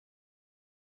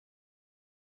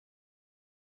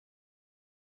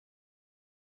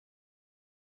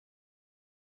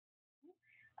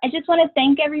I just want to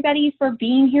thank everybody for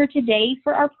being here today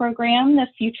for our program, The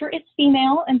Future is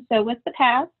Female, and So Was the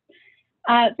Past.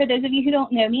 For those of you who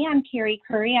don't know me, I'm Carrie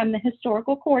Curry. I'm the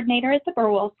Historical Coordinator at the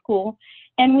Burwell School,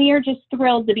 and we are just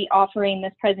thrilled to be offering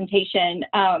this presentation.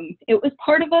 It was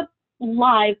part of a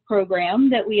live program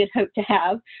that we had hoped to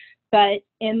have, but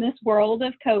in this world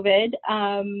of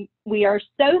COVID, we are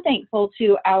so thankful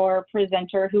to our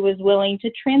presenter who was willing to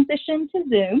transition to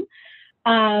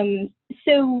Zoom.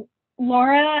 So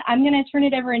Laura, I'm going to turn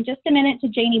it over in just a minute to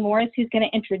Janie Morris, who's going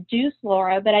to introduce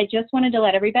Laura, but I just wanted to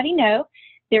let everybody know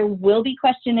there will be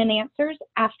question and answers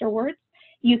afterwards.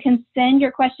 You can send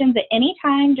your questions at any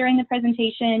time during the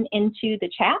presentation into the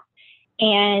chat,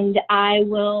 and I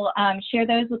will share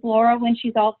those with Laura when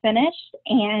she's all finished,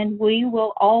 and we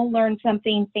will all learn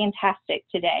something fantastic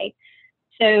today.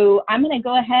 So I'm going to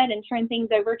go ahead and turn things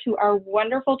over to our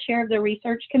wonderful chair of the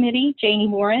research committee, Janie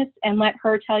Morris, and let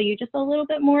her tell you just a little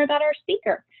bit more about our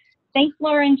speaker. Thanks,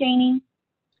 Laura and Janie.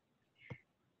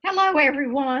 Hello,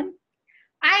 everyone.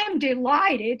 I am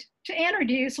delighted to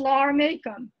introduce Laura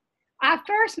Micham. I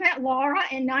first met Laura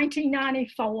in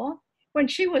 1994 when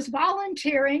she was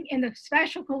volunteering in the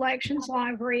Special Collections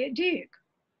Library at Duke.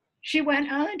 She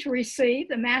went on to receive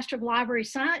the Master of Library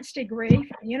Science degree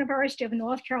from the University of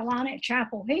North Carolina at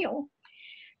Chapel Hill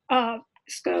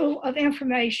School of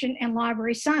Information and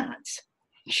Library Science.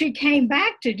 She came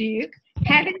back to Duke,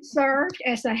 having served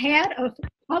as the head of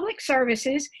public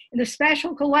services in the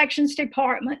Special Collections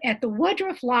Department at the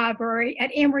Woodruff Library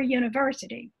at Emory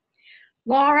University.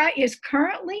 Laura is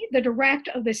currently the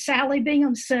director of the Sallie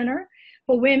Bingham Center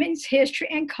for Women's History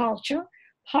and Culture,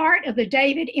 part of the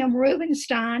David M.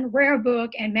 Rubenstein Rare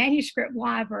Book and Manuscript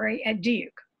Library at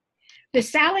Duke. The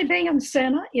Sallie Bingham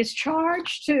Center is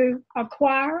charged to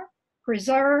acquire,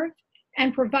 preserve,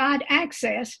 and provide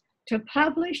access to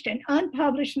published and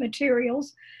unpublished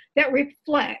materials that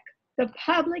reflect the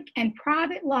public and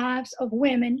private lives of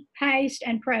women, past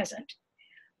and present.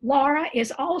 Laura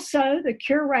is also the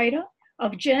curator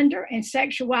of Gender and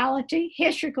Sexuality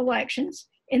History Collections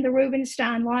in the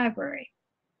Rubenstein Library.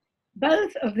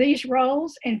 Both of these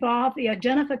roles involve the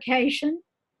identification,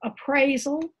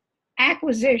 appraisal,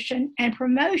 acquisition, and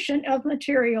promotion of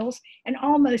materials in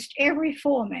almost every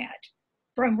format,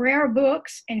 from rare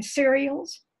books and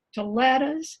serials to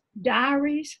letters,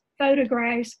 diaries,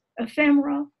 photographs,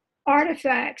 ephemera,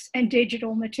 artifacts, and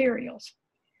digital materials.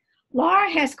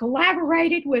 Laura has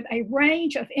collaborated with a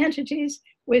range of entities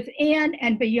within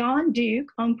and beyond Duke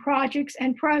on projects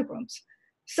and programs,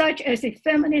 such as the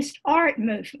feminist art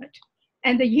movement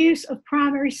and the use of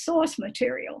primary source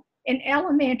material in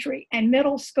elementary and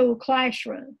middle school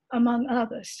classroom, among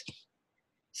others.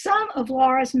 Some of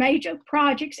Laura's major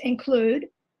projects include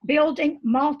building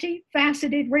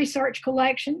multifaceted research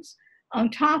collections on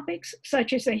topics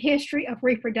such as the history of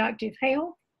reproductive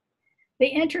health, the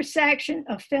intersection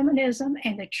of feminism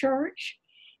and the church,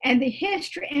 and the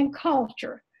history and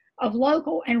culture of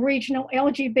local and regional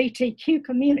LGBTQ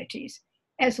communities,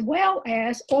 as well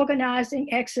as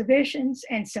organizing exhibitions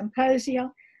and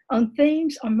symposia on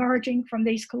themes emerging from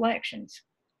these collections.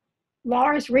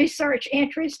 Laura's research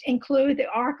interests include the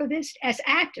archivist as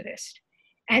activist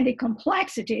and the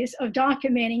complexities of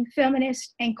documenting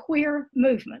feminist and queer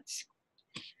movements.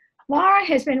 Laura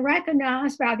has been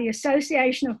recognized by the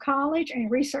Association of College and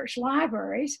Research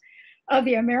Libraries of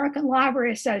the American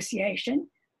Library Association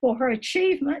for her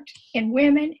achievement in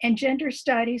women and gender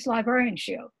studies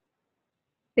librarianship.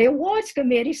 The awards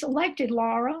committee selected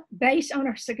Laura based on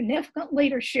her significant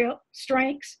leadership,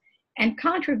 strengths, and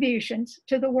contributions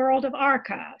to the world of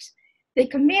archives. The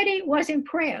committee was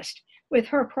impressed with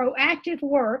her proactive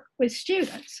work with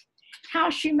students, how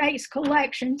she makes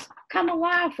collections come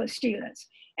alive for students,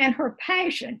 and her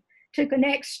passion to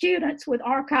connect students with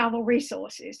archival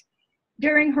resources.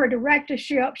 During her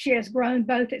directorship, she has grown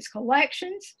both its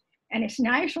collections and its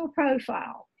national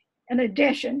profile. In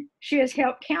addition, she has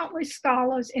helped countless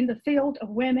scholars in the field of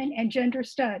women and gender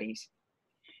studies.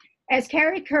 As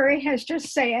Carrie Curry has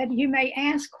just said, you may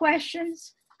ask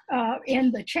questions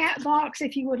in the chat box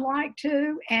if you would like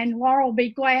to, and Laura will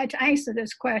be glad to answer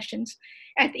those questions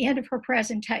at the end of her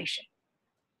presentation.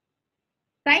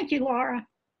 Thank you, Laura.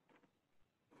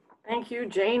 Thank you,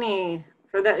 Janie,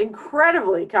 for that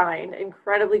incredibly kind,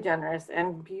 incredibly generous,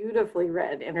 and beautifully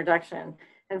read introduction,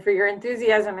 and for your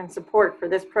enthusiasm and support for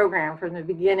this program from the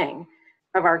beginning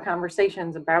of our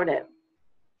conversations about it.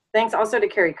 Thanks also to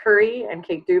Carrie Curry and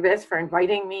Kate Dubas for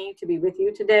inviting me to be with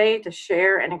you today to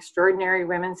share an extraordinary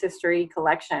women's history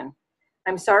collection.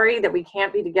 I'm sorry that we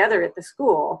can't be together at the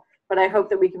school, but I hope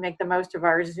that we can make the most of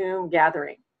our Zoom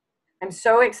gathering. I'm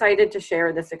so excited to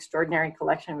share this extraordinary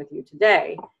collection with you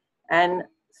today. And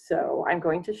So I'm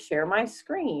going to share my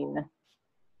screen.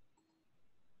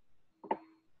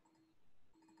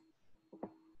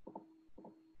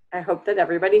 I hope that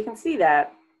everybody can see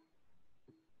that.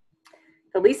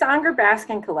 The Lisa Unger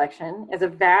Baskin Collection is a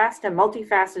vast and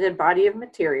multifaceted body of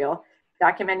material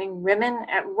documenting women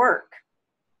at work.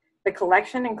 The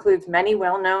collection includes many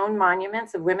well-known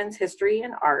monuments of women's history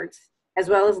and art, as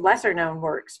well as lesser-known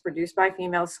works produced by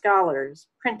female scholars,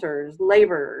 printers,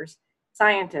 laborers,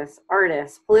 scientists,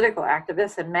 artists, political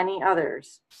activists, and many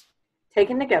others.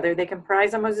 Taken together, they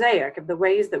comprise a mosaic of the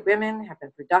ways that women have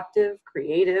been productive,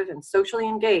 creative, and socially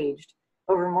engaged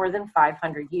over more than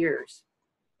 500 years.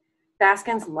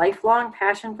 Baskin's lifelong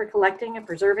passion for collecting and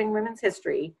preserving women's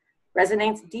history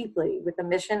resonates deeply with the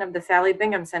mission of the Sallie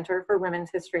Bingham Center for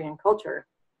Women's History and Culture.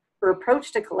 Her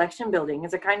approach to collection building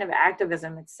is a kind of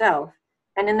activism itself,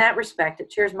 and in that respect,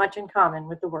 it shares much in common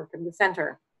with the work of the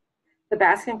center. The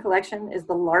Baskin Collection is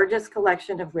the largest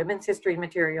collection of women's history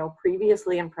material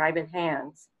previously in private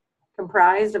hands.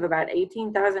 Comprised of about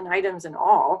 18,000 items in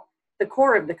all, the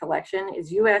core of the collection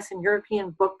is US and European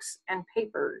books and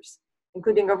papers,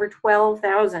 including over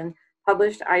 12,000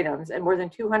 published items and more than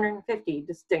 250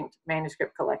 distinct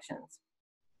manuscript collections.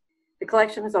 The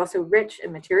collection is also rich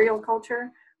in material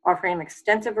culture, offering an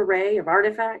extensive array of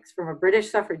artifacts from a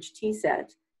British suffrage tea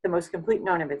set, the most complete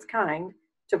known of its kind,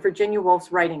 to Virginia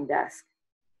Woolf's writing desk.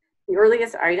 The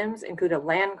earliest items include a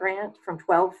land grant from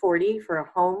 1240 for a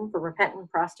home for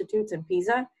repentant prostitutes in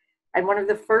Pisa, and one of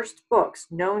the first books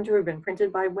known to have been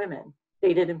printed by women,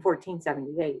 dated in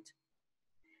 1478.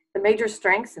 The major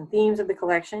strengths and themes of the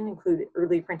collection include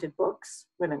early printed books,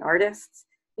 women artists,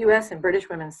 US and British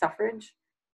women's suffrage,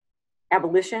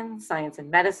 abolition, science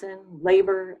and medicine,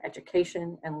 labor,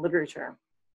 education, and literature.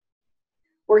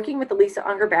 Working with the Lisa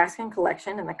Unger Baskin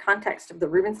Collection in the context of the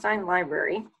Rubenstein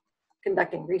Library,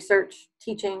 conducting research,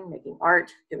 teaching, making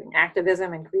art, doing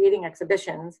activism, and creating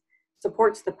exhibitions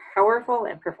supports the powerful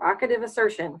and provocative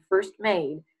assertion first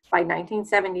made by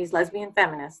 1970s lesbian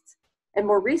feminists, and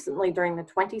more recently during the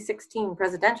 2016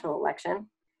 presidential election,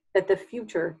 that the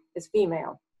future is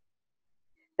female.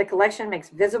 The collection makes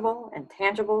visible and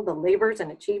tangible the labors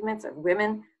and achievements of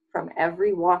women from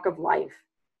every walk of life,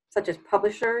 such as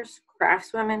publishers,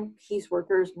 craftswomen, peace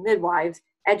workers, midwives,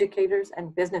 educators,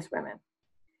 and businesswomen.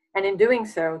 And in doing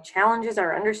so, challenges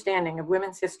our understanding of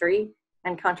women's history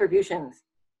and contributions.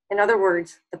 In other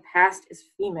words, the past is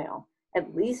female,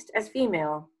 at least as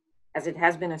female as it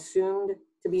has been assumed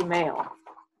to be male.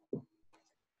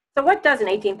 So what does an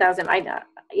 18,000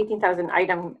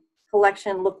 item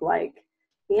collection look like?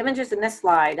 The images in this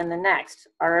slide and the next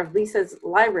are of Lisa's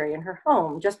library in her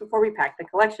home just before we packed the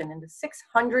collection into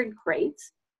 600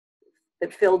 crates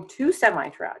that filled 2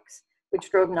 semi-trucks, which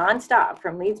drove nonstop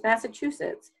from Leeds,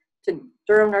 Massachusetts to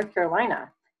Durham, North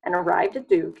Carolina, and arrived at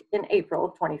Duke in April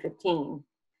 2015.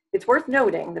 It's worth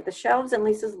noting that the shelves in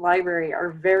Lisa's library are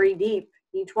very deep,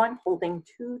 each one holding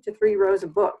 2 to 3 rows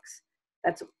of books.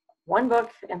 That's one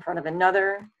book in front of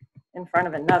another, in front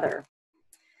of another.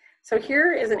 So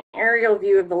here is an aerial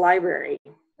view of the library.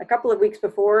 A couple of weeks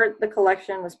before the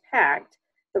collection was packed,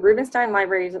 the Rubenstein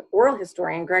Library's oral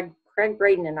historian, Craig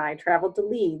Braden, and I traveled to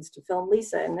Leeds to film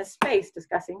Lisa in this space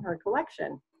discussing her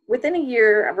collection. Within a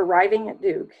year of arriving at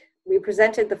Duke, we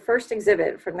presented the first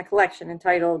exhibit from the collection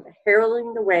entitled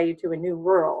Heralding the Way to a New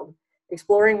World,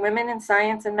 Exploring Women in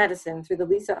Science and Medicine through the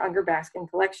Lisa Unger Baskin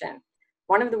Collection.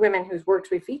 One of the women whose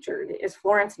works we featured is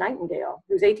Florence Nightingale,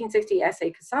 whose 1860 essay,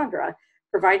 Cassandra,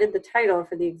 provided the title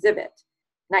for the exhibit.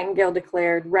 Nightingale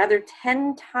declared, "Rather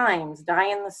 10 times die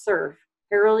in the surf,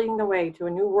 heralding the way to a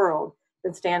new world,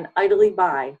 than stand idly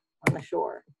by on the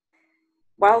shore."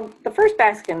 While the first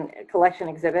Baskin collection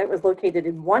exhibit was located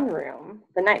in one room,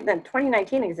 the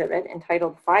 2019 exhibit,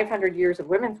 entitled 500 Years of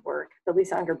Women's Work, the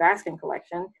Lisa Unger Baskin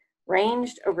Collection,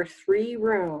 ranged over 3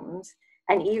 rooms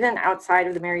and even outside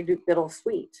of the Mary Duke Biddle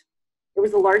Suite. It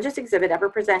was the largest exhibit ever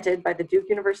presented by the Duke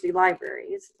University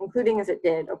Libraries, including, as it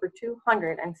did, over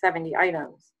 270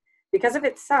 items. Because of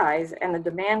its size and the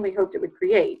demand we hoped it would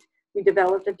create, we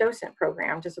developed a docent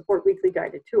program to support weekly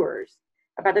guided tours.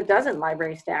 About a dozen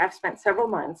library staff spent several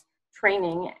months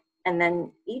training, and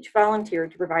then each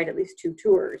volunteered to provide at least 2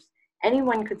 tours.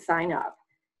 Anyone could sign up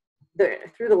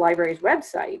through the library's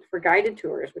website for guided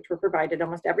tours, which were provided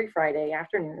almost every Friday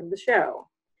afternoon of the show.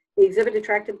 The exhibit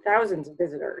attracted thousands of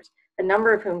visitors, a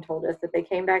number of whom told us that they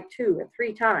came back 2 and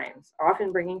 3 times,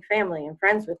 often bringing family and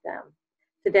friends with them.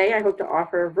 Today, I hope to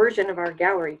offer a version of our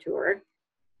gallery tour.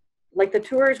 Like the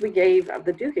tours we gave of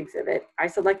the Duke exhibit, I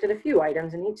selected a few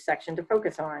items in each section to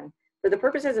focus on. For the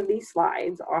purposes of these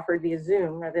slides, offered via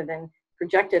Zoom rather than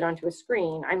projected onto a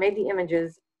screen, I made the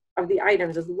images of the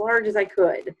items as large as I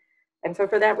could. And so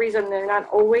for that reason, they're not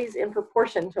always in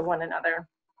proportion to one another.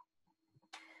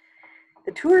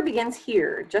 The tour begins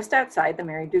here, just outside the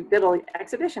Mary Duke Biddle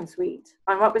exhibition suite,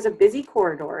 on what was a busy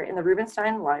corridor in the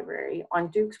Rubenstein Library on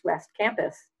Duke's West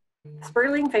Campus.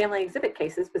 Sperling family exhibit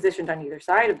cases positioned on either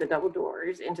side of the double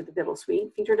doors into the Biddle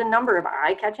suite featured a number of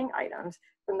eye-catching items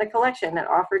from the collection that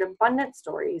offered abundant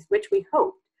stories, which we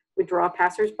hoped would draw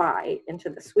passers-by into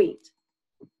the suite.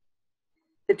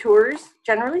 The tours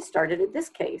generally started at this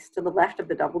case to the left of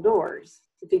the double doors.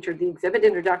 It featured the exhibit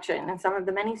introduction and some of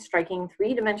the many striking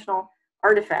three-dimensional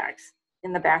artifacts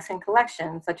in the Baskin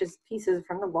collection, such as pieces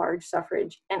from the large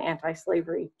suffrage and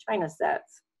anti-slavery china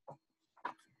sets.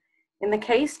 In the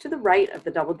case to the right of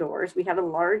the double doors, we have a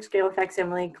large-scale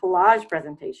facsimile collage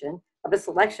presentation of a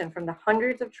selection from the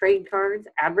hundreds of trade cards,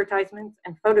 advertisements,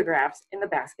 and photographs in the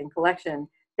Baskin collection,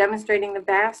 demonstrating the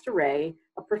vast array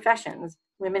of professions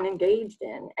women engaged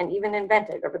in and even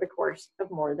invented over the course of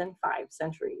more than 5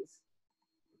 centuries.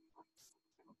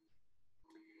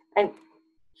 And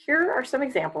here are some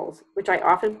examples which I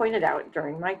often pointed out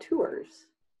during my tours.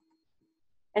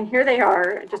 And here they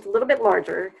are, just a little bit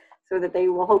larger, so that they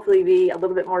will hopefully be a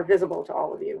little bit more visible to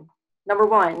all of you. Number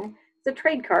 1 is a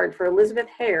trade card for Elizabeth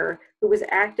Hare, who was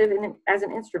active as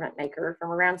an instrument maker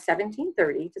from around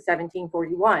 1730 to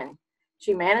 1741.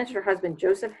 She managed her husband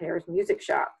Joseph Hare's music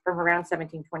shop from around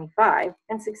 1725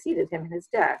 and succeeded him in his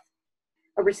death.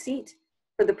 A receipt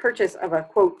for the purchase of a,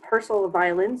 quote, parcel of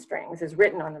violin strings is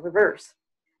written on the reverse.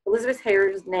 Elizabeth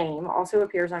Hare's name also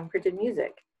appears on printed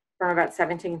music from about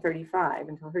 1735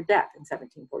 until her death in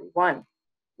 1741.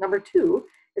 Number 2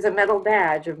 is a metal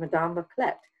badge of Madame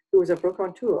Baclet, who was a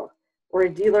brocanteur, or a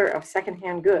dealer of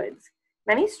secondhand goods.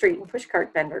 Many street and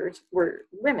pushcart vendors were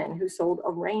women who sold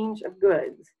a range of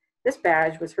goods. This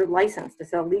badge was her license to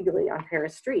sell legally on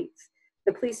Paris streets.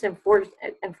 The police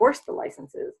enforced the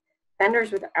licenses.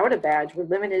 Vendors without a badge were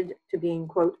limited to being,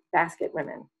 quote, basket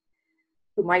women,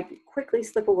 who might quickly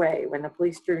slip away when the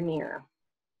police drew near.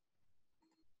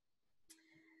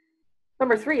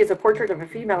 Number 3 is a portrait of a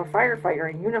female firefighter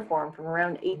in uniform from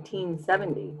around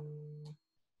 1870.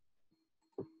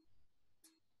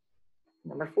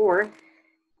 Number 4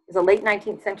 is a late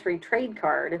 19th century trade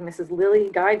card of Mrs. Lily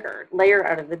Geiger, layer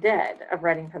out of the dead, of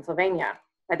Reading, Pennsylvania.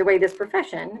 By the way, this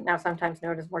profession, now sometimes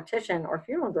known as mortician or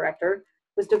funeral director,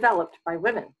 was developed by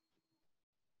women.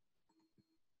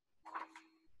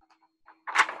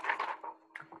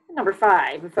 Number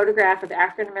 5, a photograph of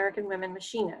African-American women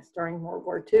machinists during World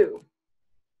War II.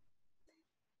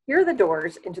 Here are the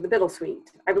doors into the Biddle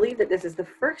Suite. I believe that this is the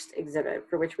first exhibit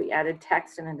for which we added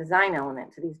text and a design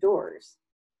element to these doors.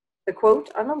 The quote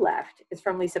on the left is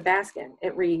from Lisa Baskin.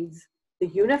 It reads, "The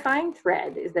unifying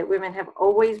thread is that women have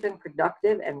always been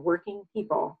productive and working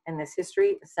people, and this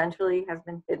history essentially has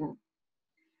been hidden."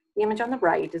 The image on the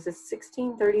right is a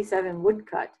 1637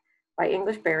 woodcut by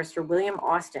English barrister William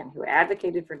Austin, who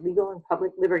advocated for legal and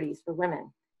public liberties for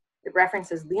women. It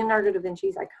references Leonardo da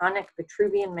Vinci's iconic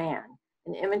Vitruvian Man,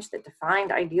 an image that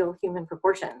defined ideal human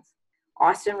proportions.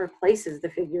 Austin replaces the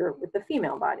figure with the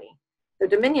female body. Though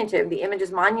diminutive, the image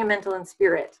is monumental in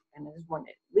spirit, and it is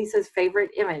Lisa's favorite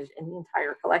image in the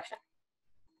entire collection.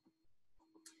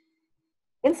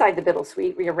 Inside the Biddle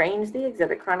Suite, we arranged the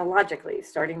exhibit chronologically,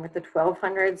 starting with the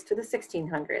 1200s to the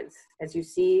 1600s, as you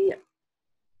see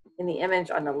in the image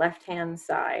on the left-hand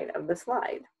side of the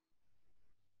slide.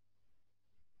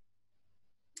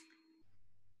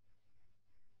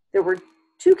 There were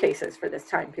 2 cases for this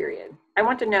time period. I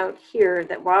want to note here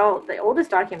that while the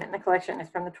oldest document in the collection is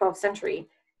from the 12th century,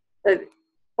 the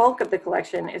bulk of the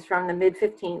collection is from the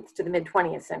mid-15th to the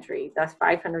mid-20th century, thus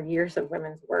 500 years of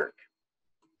women's work.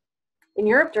 In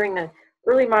Europe during the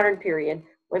early modern period,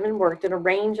 women worked in a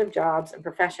range of jobs and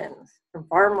professions, from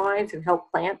farm wives who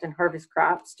helped plant and harvest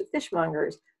crops, to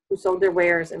fishmongers who sold their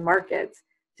wares in markets,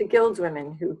 to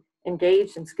guildswomen who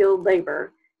engaged in skilled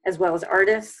labor, as well as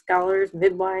artists, scholars,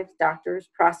 midwives, doctors,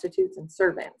 prostitutes, and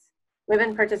servants.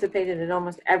 Women participated in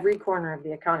almost every corner of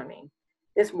the economy.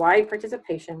 This wide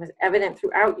participation was evident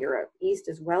throughout Europe, East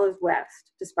as well as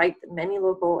West, despite the many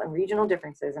local and regional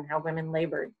differences in how women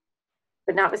labored.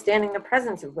 But notwithstanding the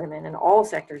presence of women in all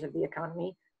sectors of the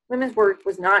economy, women's work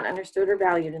was not understood or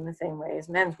valued in the same way as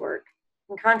men's work.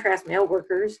 In contrast to male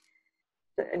workers,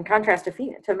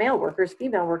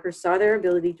 female workers saw their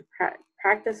ability to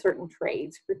practice certain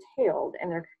trades curtailed,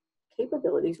 and their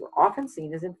capabilities were often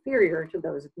seen as inferior to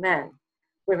those of men.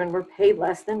 Women were paid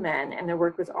less than men, and their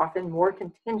work was often more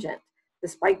contingent,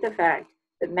 despite the fact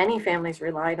that many families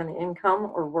relied on the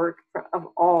income or work of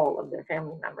all of their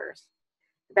family members.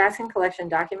 The Baskin Collection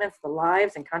documents the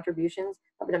lives and contributions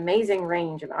of an amazing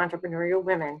range of entrepreneurial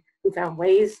women who found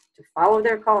ways to follow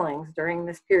their callings during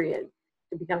this period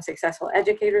to become successful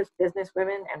educators,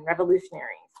 businesswomen, and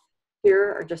revolutionaries.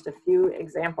 Here are just a few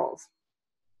examples.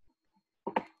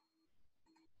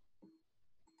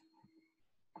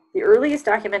 The earliest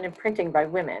documented printing by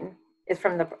women is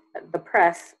from the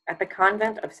press at the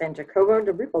convent of San Jacopo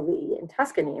de Ripoli in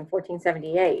Tuscany in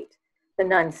 1478. The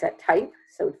nuns set type,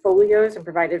 sewed folios, and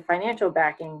provided financial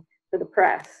backing for the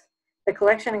press. The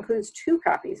collection includes 2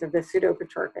 copies of the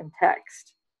Pseudo-Petrarchan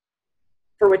text,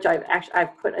 for which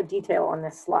I've put a detail on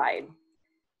this slide.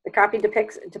 The copy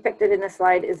depicted in this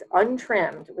slide is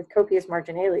untrimmed with copious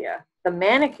marginalia. The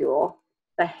manicule,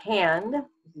 the hand,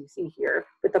 as you see here,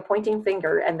 with the pointing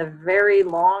finger and the very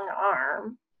long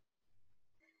arm,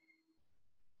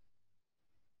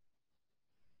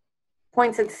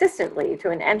 points insistently to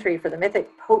an entry for the mythic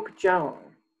Pope Joan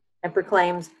and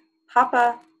proclaims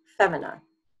Papa Femina.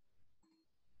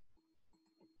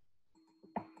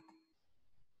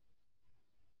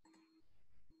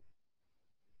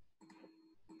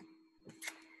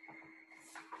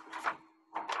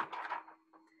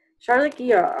 Charlotte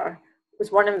Guillard was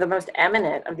one of the most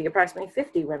eminent of the approximately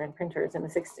 50 women printers in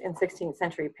 16th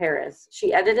century Paris.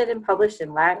 She edited and published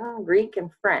in Latin, Greek, and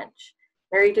French.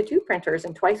 Married to 2 printers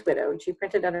and twice widowed, she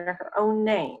printed under her own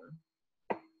name.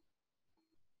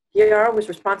 Guillard was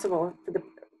responsible for the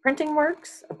printing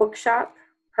works, a bookshop,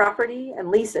 property,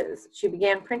 and leases. She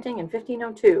began printing in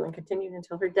 1502 and continued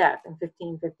until her death in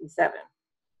 1557.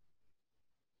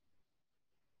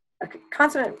 A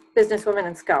consummate businesswoman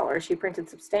and scholar, she printed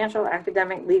substantial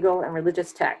academic, legal, and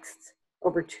religious texts,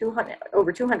 over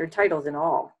 200 titles in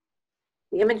all.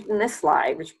 The image in this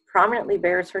slide, which prominently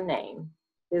bears her name,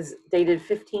 is dated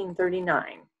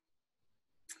 1539.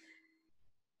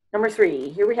 Number 3,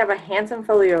 here we have a handsome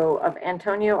folio of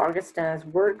Antonio Augustin's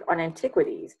work on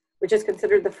antiquities, which is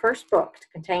considered the first book to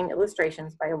contain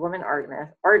illustrations by a woman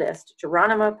artist,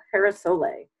 Geronima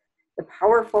Parasole. The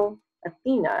powerful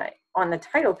Athena on the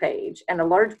title page and the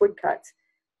large woodcuts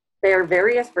bear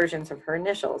various versions of her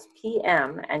initials,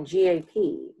 PM and GAP.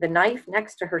 The knife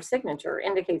next to her signature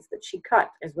indicates that she cut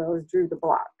as well as drew the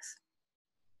blocks.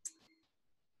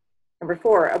 Number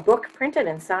 4, a book printed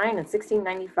and signed in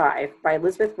 1695 by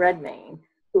Elizabeth Redmayne,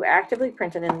 who actively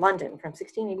printed in London from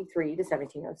 1683 to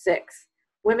 1706.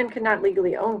 Women could not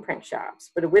legally own print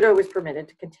shops, but a widow was permitted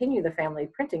to continue the family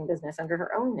printing business under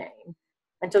her own name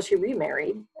until she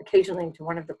remarried, occasionally to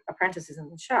one of the apprentices in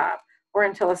the shop, or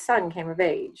until a son came of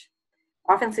age.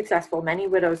 Often successful, many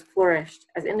widows flourished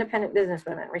as independent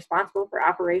businesswomen responsible for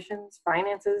operations,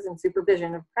 finances, and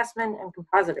supervision of pressmen and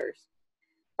compositors.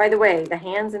 By the way, the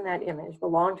hands in that image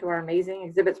belong to our amazing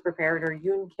exhibits preparator,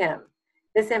 Yoon Kim.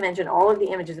 This image and all of the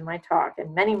images in my talk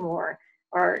and many more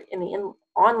are in the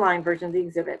online version of the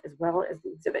exhibit as well as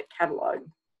the exhibit catalog.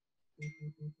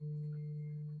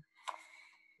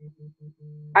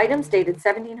 Items dated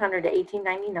 1700 to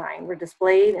 1899 were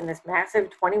displayed in this massive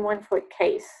 21-foot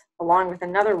case, along with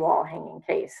another wall-hanging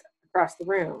case across the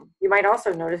room. You might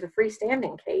also notice a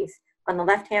freestanding case on the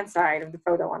left-hand side of the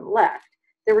photo on the left.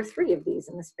 There were 3 of these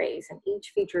in the space, and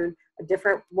each featured a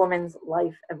different woman's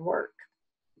life and work.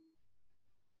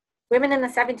 Women in the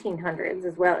 1700s,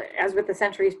 as well as with the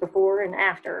centuries before and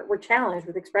after, were challenged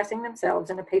with expressing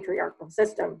themselves in a patriarchal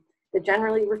system that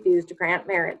generally refused to grant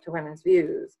merit to women's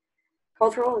views.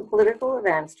 Cultural and political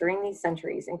events during these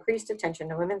centuries increased attention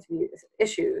to women's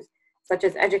issues, such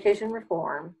as education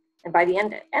reform, and by the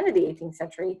end of the 18th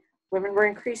century, women were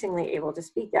increasingly able to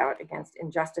speak out against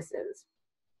injustices.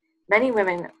 Many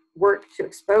women worked to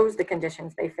expose the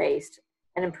conditions they faced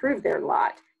and improve their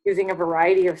lot using a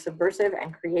variety of subversive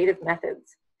and creative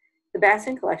methods. The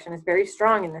Baskin collection is very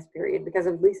strong in this period because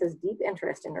of Lisa's deep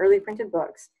interest in early printed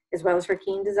books, as well as her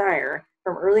keen desire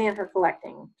from early in her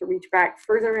collecting to reach back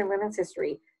further in women's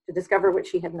history to discover what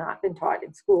she had not been taught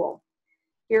in school.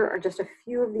 Here are just a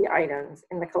few of the items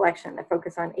in the collection that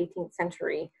focus on 18th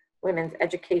century women's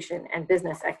education and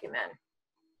business acumen.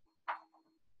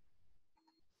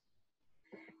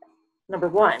 Number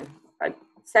 1, a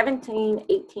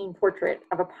 1718 portrait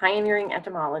of a pioneering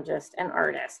entomologist and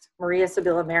artist, Maria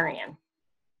Sibylla Merian,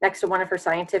 next to one of her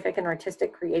scientific and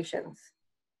artistic creations.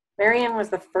 Merian was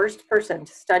the first person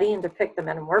to study and depict the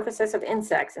metamorphosis of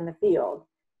insects in the field.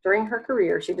 During her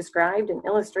career, she described and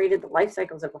illustrated the life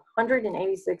cycles of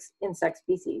 186 insect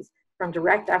species from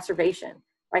direct observation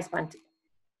by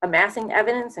amassing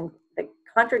evidence that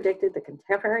contradicted the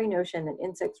contemporary notion that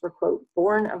insects were, quote,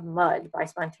 born of mud by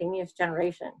spontaneous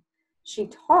generation. She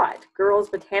taught girls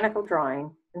botanical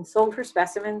drawing and sold her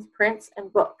specimens, prints,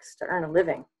 and books to earn a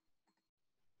living.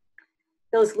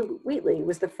 Phyllis Wheatley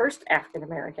was the first African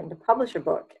American to publish a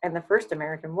book and the first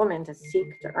American woman to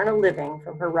seek to earn a living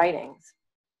from her writings.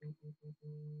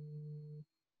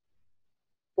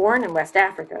 Born in West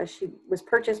Africa, she was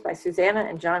purchased by Susanna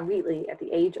and John Wheatley at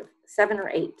the age of 7 or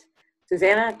 8.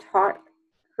 Susanna taught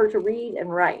her to read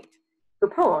and write. Her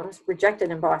poems,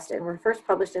 rejected in Boston, were first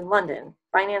published in London,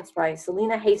 financed by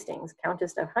Selina Hastings,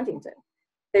 Countess of Huntingdon.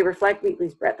 They reflect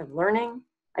Wheatley's breadth of learning,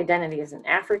 identity as an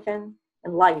African,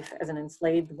 and life as an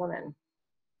enslaved woman.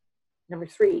 Number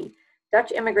 3,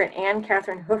 Dutch immigrant Anne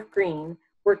Catherine Hoof Green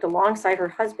worked alongside her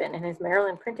husband in his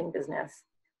Maryland printing business.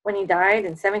 When he died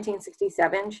in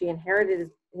 1767, she inherited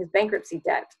his bankruptcy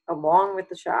debt along with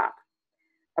the shop,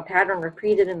 a pattern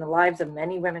repeated in the lives of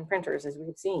many women printers, as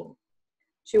we've seen.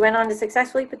 She went on to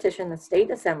successfully petition the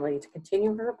state assembly to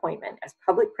continue her appointment as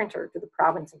public printer to the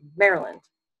province of Maryland.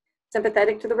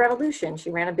 Sympathetic to the revolution,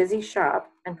 she ran a busy shop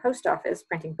and post office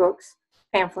printing books,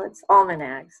 pamphlets,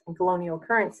 almanacs, and colonial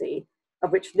currency,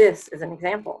 of which this is an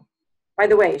example. By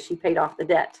the way, she paid off the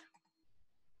debt.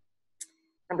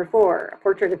 Number 4, a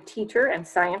portrait of teacher and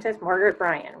scientist Margaret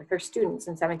Bryan with her students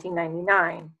in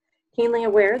 1799. Keenly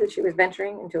aware that she was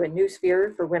venturing into a new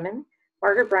sphere for women,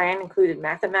 Margaret Bryan included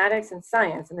mathematics and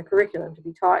science in the curriculum to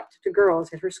be taught to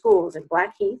girls at her schools in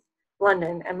Blackheath,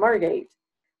 London, and Margate.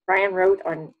 Bryan wrote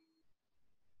on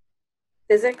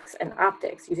physics and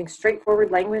optics using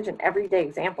straightforward language and everyday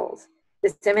examples.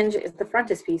 This image is the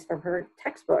frontispiece from her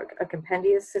textbook, A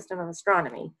Compendious System of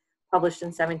Astronomy, published in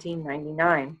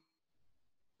 1799.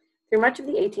 Through much of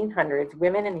the 1800s,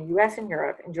 women in the US and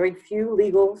Europe enjoyed few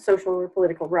legal, social, or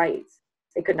political rights.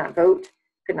 They could not vote,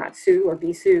 could not sue or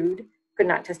be sued, could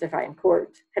not testify in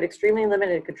court, had extremely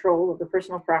limited control of the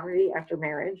personal property after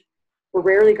marriage, were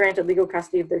rarely granted legal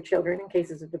custody of their children in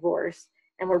cases of divorce,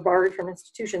 and were barred from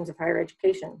institutions of higher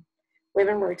education.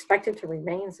 Women were expected to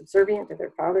remain subservient to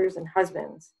their fathers and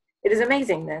husbands. It is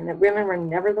amazing, then, that women were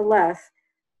nevertheless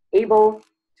able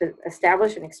to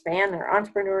establish and expand their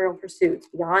entrepreneurial pursuits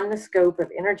beyond the scope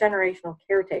of intergenerational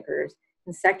caretakers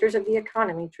in sectors of the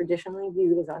economy traditionally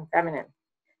viewed as unfeminine.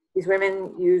 These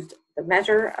women used the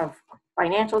measure of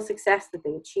financial success that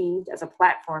they achieved as a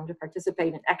platform to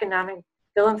participate in economic,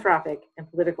 philanthropic, and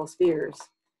political spheres.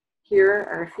 Here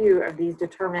are a few of these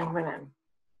determined women.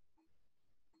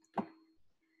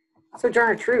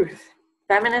 Sojourner Truth.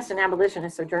 Feminist and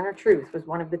abolitionist Sojourner Truth was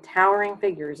one of the towering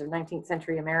figures of 19th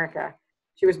century America.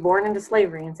 She was born into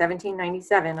slavery in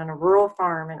 1797 on a rural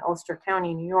farm in Ulster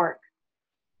County, New York.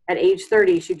 At age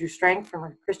 30, she drew strength from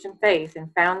her Christian faith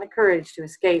and found the courage to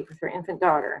escape with her infant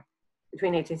daughter.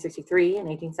 Between 1863 and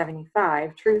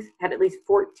 1875, Truth had at least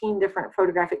 14 different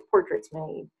photographic portraits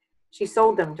made. She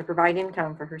sold them to provide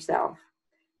income for herself.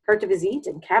 Carte de visite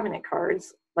and cabinet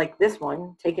cards, like this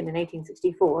one, taken in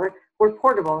 1864, were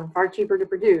portable and far cheaper to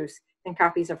produce than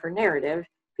copies of her narrative,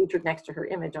 featured next to her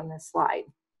image on this slide.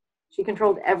 She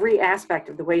controlled every aspect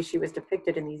of the way she was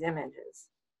depicted in these images.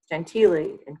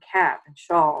 Genteelly in cap and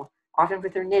shawl, often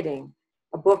with her knitting,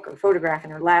 a book or photograph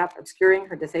in her lap obscuring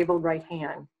her disabled right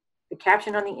hand. The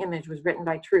caption on the image was written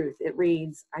by Truth. It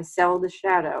reads, "I sell the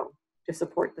shadow to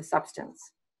support the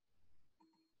substance."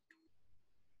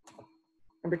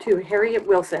 Number 2, Harriet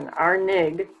Wilson, Our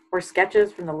Nig, or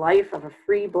Sketches from the Life of a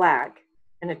Free Black,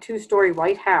 in a 2-story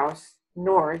white house,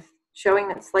 north, showing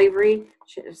that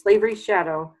slavery's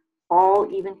shadow,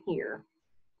 all even here,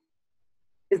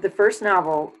 is the first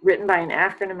novel written by an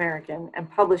African American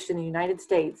and published in the United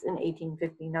States in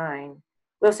 1859.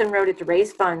 Wilson wrote it to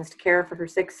raise funds to care for her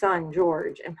sick son,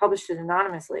 George, and published it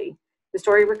anonymously. The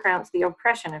story recounts the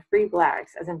oppression of free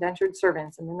blacks as indentured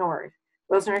servants in the North.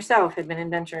 Wilson herself had been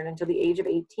indentured until the age of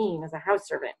 18 as a house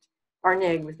servant. Our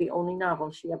Nig was the only novel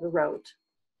she ever wrote.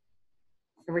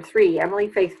 Number 3, Emily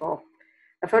Faithfull,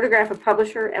 a photograph of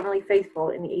publisher Emily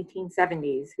Faithfull in the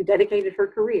 1870s, who dedicated her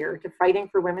career to fighting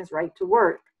for women's right to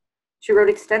work. She wrote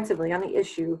extensively on the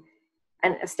issue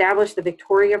and established the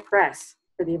Victoria Press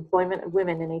for the employment of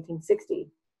women in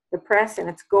 1860. The press and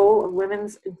its goal of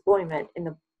women's employment in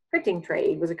the printing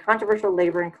trade was a controversial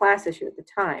labor and class issue at the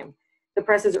time. The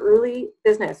press's early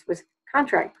business was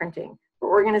contract printing for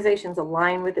organizations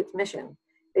aligned with its mission.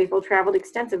 Faithfull traveled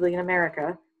extensively in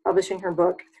America, publishing her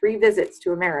book, 3 Visits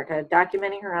to America,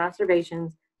 documenting her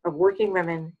observations of working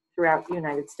women throughout the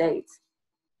United States.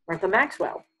 Martha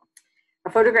Maxwell, a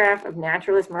photograph of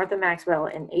naturalist Martha Maxwell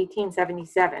in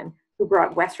 1877, who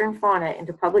brought Western fauna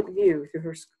into public view through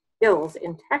her skills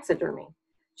in taxidermy.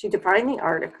 She defined the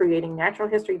art of creating natural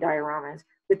history dioramas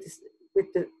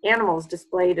with the animals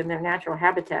displayed in their natural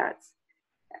habitats.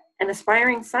 An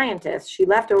aspiring scientist, she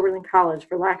left Oberlin College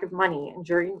for lack of money and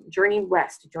journeyed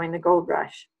west to join the gold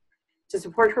rush. To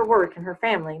support her work and her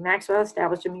family, Maxwell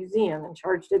established a museum and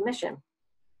charged admission.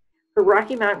 Her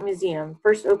Rocky Mountain Museum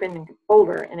first opened in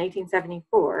Boulder in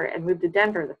 1874 and moved to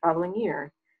Denver the following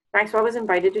year. Maxwell was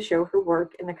invited to show her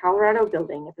work in the Colorado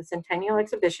Building at the Centennial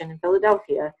Exhibition in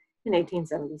Philadelphia in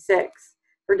 1876.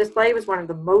 Her display was one of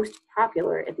the most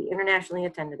popular at the internationally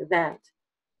attended event.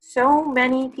 So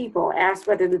many people asked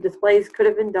whether the displays could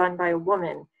have been done by a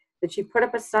woman that she put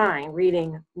up a sign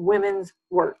reading "Women's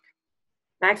Work."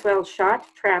 Maxwell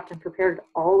shot, trapped, and prepared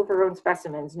all of her own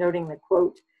specimens, noting that,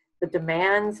 quote, the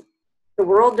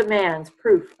world demands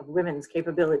proof of women's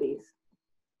capabilities.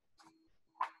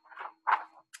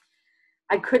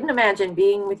 I couldn't imagine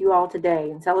being with you all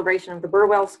today in celebration of the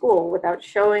Burwell School without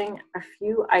showing a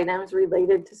few items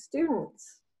related to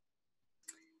students.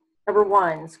 Number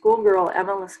one, schoolgirl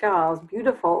Emma Lascalle's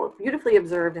beautifully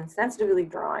observed and sensitively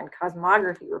drawn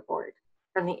cosmography report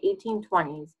from the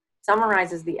 1820s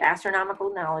summarizes the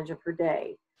astronomical knowledge of her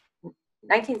day.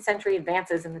 19th century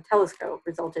advances in the telescope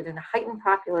resulted in a heightened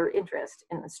popular interest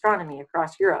in astronomy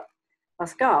across Europe.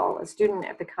 Lascalle, a student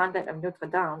at the convent of Notre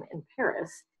Dame in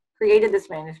Paris, created this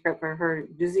manuscript for her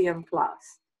deuxième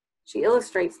classe. She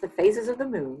illustrates the phases of the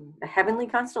moon, the heavenly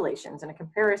constellations, and a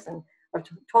comparison of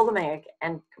Ptolemaic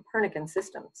and Copernican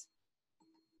systems.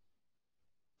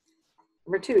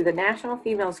 Number two, the National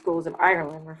Female Schools of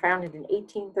Ireland were founded in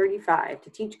 1835 to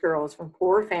teach girls from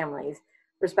poor families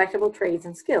respectable trades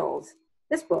and skills.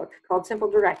 This book, called Simple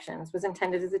Directions, was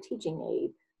intended as a teaching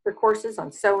aid for courses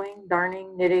on sewing,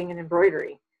 darning, knitting, and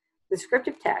embroidery. The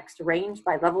descriptive text, arranged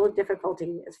by level of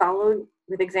difficulty, is followed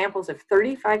with examples of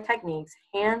 35 techniques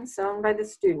hand-sewn by the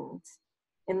students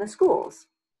in the schools.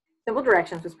 Simple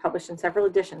Directions was published in several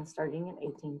editions starting in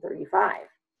 1835.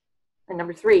 And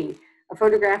number three, a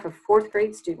photograph of fourth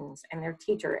grade students and their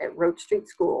teacher at Roach Street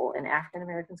School, an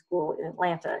African-American school in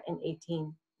Atlanta in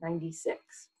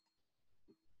 1896.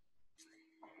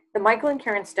 The Michael and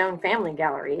Karen Stone Family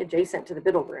Gallery, adjacent to the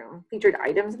Biddle Room, featured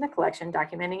items in the collection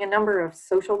documenting a number of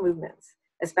social movements,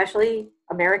 especially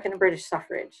American and British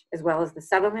suffrage, as well as the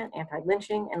settlement,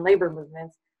 anti-lynching, and labor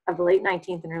movements of the late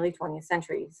 19th and early 20th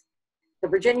centuries. The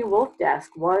Virginia Woolf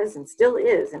desk was and still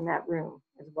is in that room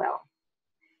as well.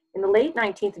 In the late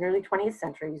 19th and early 20th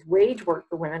centuries, wage work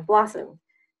for women blossomed.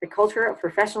 The culture of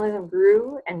professionalism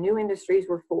grew and new industries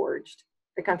were forged.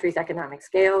 The country's economic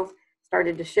scales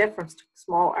started to shift from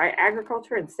small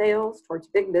agriculture and sales towards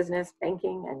big business,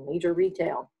 banking, and major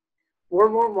retail.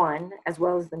 World War I, as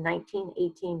well as the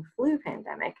 1918 flu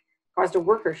pandemic, caused a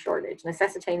worker shortage,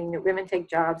 necessitating that women take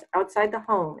jobs outside the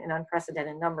home in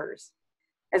unprecedented numbers.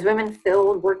 As women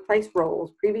filled workplace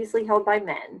roles previously held by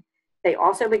men, they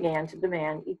also began to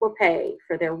demand equal pay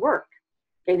for their work.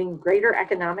 Gaining greater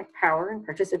economic power and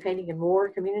participating in more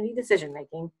community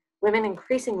decision-making, women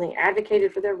increasingly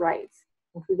advocated for their rights,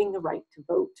 including the right to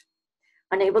vote.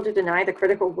 Unable to deny the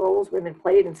critical roles women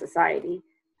played in society,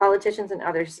 politicians and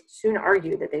others soon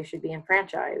argued that they should be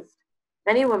enfranchised.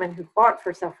 Many women who fought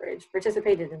for suffrage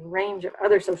participated in a range of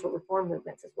other social reform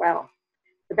movements as well.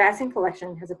 The Baskin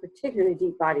Collection has a particularly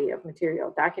deep body of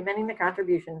material documenting the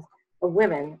contributions of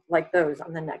women like those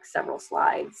on the next several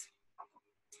slides.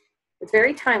 It's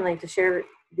very timely to share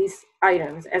these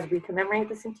items as we commemorate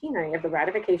the centenary of the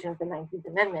ratification of the 19th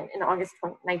Amendment in August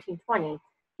 1920,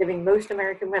 giving most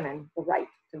American women the right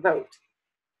to vote.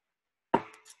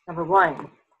 Number one,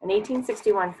 an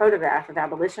 1861 photograph of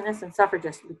abolitionist and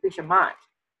suffragist Lucretia Mott.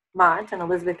 Mott and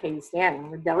Elizabeth Cady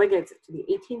Stanton were delegates to the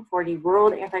 1840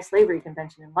 World Anti-Slavery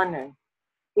Convention in London.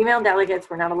 Female delegates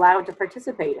were not allowed to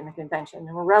participate in the convention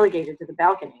and were relegated to the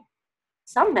balcony.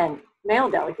 Some male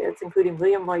delegates, including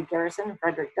William Lloyd Garrison and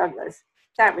Frederick Douglass,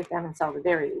 sat with them in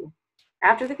solidarity.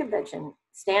 After the convention,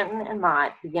 Stanton and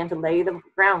Mott began to lay the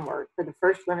groundwork for the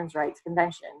first women's rights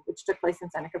convention, which took place in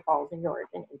Seneca Falls, New York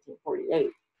in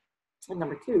 1848. And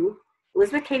number two,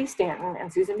 Elizabeth Cady Stanton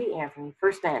and Susan B. Anthony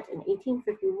first met in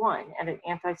 1851 at an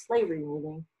anti-slavery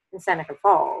meeting in Seneca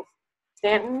Falls.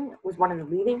 Stanton was one of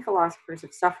the leading philosophers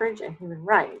of suffrage and human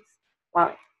rights,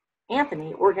 while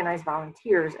Anthony organized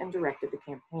volunteers and directed the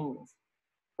campaigns.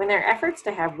 When their efforts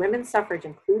to have women's suffrage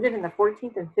included in the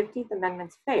 14th and 15th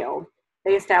Amendments failed,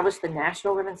 they established the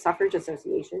National Women's Suffrage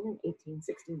Association in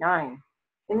 1869.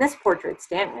 In this portrait,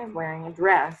 Stanton is wearing a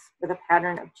dress with a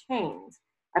pattern of chains,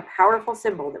 a powerful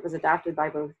symbol that was adopted by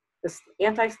both the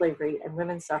anti-slavery and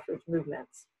women's suffrage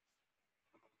movements.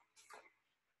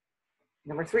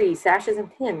 Number three, sashes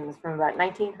and pins from about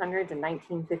 1900 to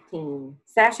 1915.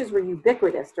 Sashes were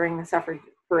ubiquitous during the suffrage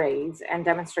parades and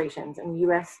demonstrations in the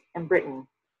US and Britain.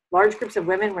 Large groups of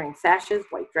women wearing sashes,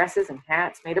 white dresses, and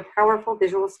hats made a powerful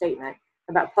visual statement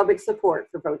about public support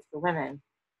for votes for women.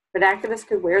 but activists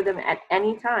could wear them at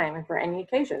any time and for any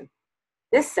occasion.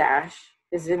 This sash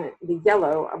is in the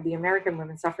yellow of the American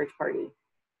Women's Suffrage Party.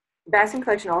 The Baskin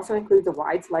collection also includes a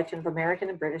wide selection of American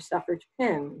and British suffrage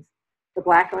pins. The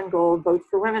black on gold Vote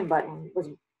for Women button was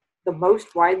the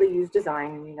most widely used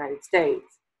design in the United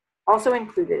States. Also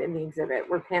included in the exhibit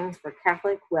were pins for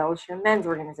Catholic, Welsh, and men's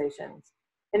organizations.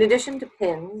 In addition to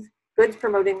pins, goods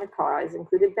promoting the cause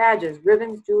included badges,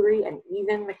 ribbons, jewelry, and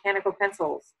even mechanical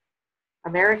pencils.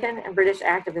 American and British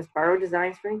activists borrowed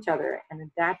designs from each other and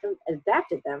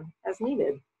adapted them as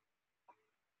needed.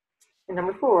 And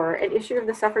number 4, an issue of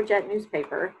the Suffragette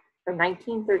newspaper from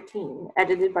 1913,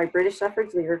 edited by British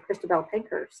suffrage leader Christabel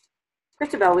Pankhurst.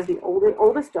 Christabel was the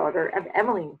oldest daughter of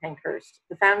Emmeline Pankhurst,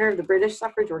 the founder of the British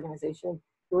suffrage organization,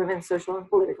 the Women's Social and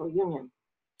Political Union.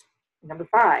 Number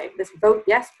 5, this Vote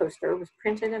Yes poster was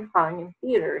printed and hung in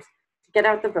theaters to get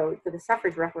out the vote for the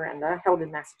suffrage referenda held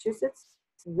in Massachusetts,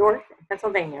 New York, and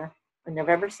Pennsylvania on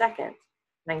November 2nd,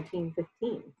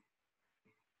 1915.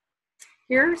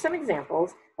 Here are some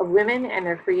examples of women and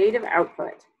their creative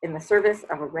output in the service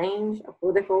of a range of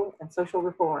political and social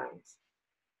reforms.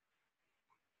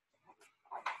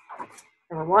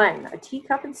 Number 1, a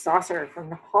teacup and saucer from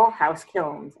the Hull House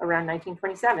kilns around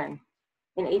 1927.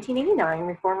 In 1889,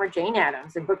 reformer Jane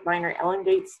Addams and bookbinder Ellen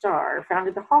Gates Starr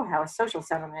founded the Hull House social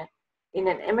settlement in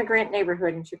an immigrant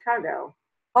neighborhood in Chicago.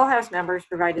 Hull House members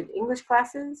provided English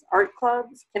classes, art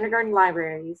clubs, kindergarten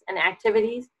libraries, and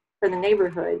activities for the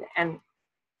neighborhood and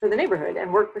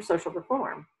worked for social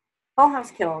reform. Hull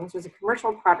House Kilns was a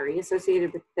commercial pottery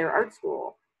associated with their art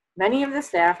school. Many of the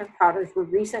staff and potters were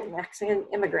recent Mexican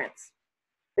immigrants.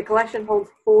 The collection holds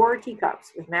 4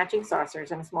 teacups with matching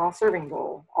saucers and a small serving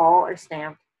bowl. All are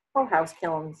stamped Hull House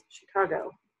Kilns,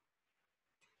 Chicago.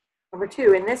 Number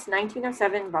 2, in this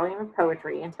 1907 volume of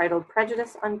poetry entitled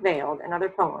Prejudice Unveiled and Other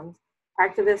Poems,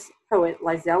 activist poet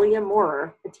Lizelia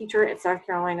Moorer, a teacher at South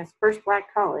Carolina's first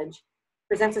Black college,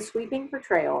 presents a sweeping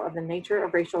portrayal of the nature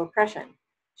of racial oppression.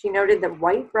 She noted that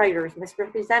white writers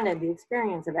misrepresented the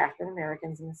experience of African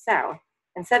Americans in the South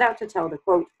and set out to tell the,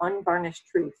 quote, unvarnished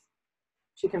truth.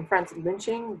 She confronts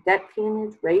lynching, debt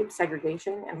peonage, rape,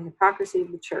 segregation, and the hypocrisy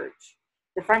of the church.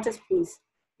 The frontispiece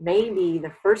may be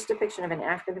the first depiction of an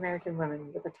African American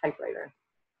woman with a typewriter.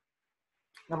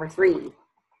 Number 3,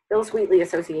 Phyllis Wheatley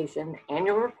Association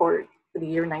Annual Report for the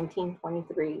year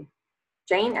 1923.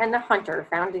 Jane Edna Hunter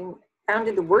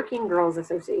founded the Working Girls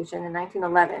Association in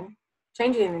 1911,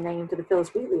 changing the name to the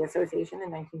Phyllis Wheatley Association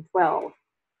in 1912.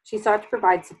 She sought to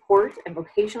provide support and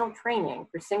vocational training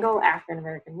for single African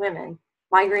American women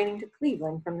migrating to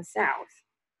Cleveland from the South.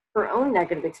 Her own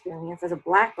negative experience as a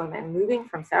Black woman moving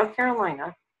from South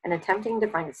Carolina and attempting to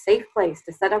find a safe place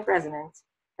to set up residence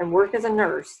and work as a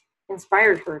nurse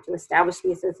inspired her to establish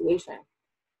the association.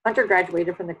 Hunter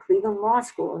graduated from the Cleveland Law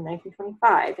School in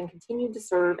 1925 and continued to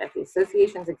serve as the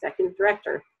association's executive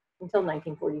director until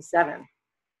 1947.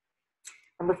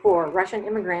 Number 4, Russian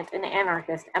immigrant and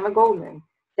anarchist Emma Goldman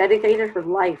dedicated her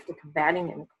life to combating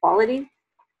inequality,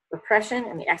 repression,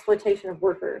 and the exploitation of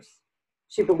workers.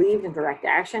 She believed in direct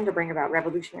action to bring about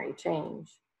revolutionary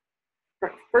change.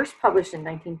 First published in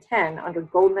 1910 under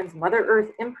Goldman's Mother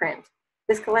Earth imprint,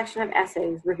 this collection of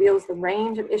essays reveals the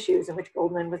range of issues in which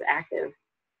Goldman was active.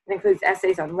 It includes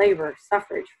essays on labor,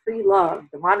 suffrage, free love,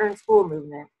 the modern school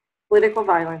movement, political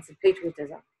violence, and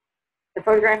patriotism. The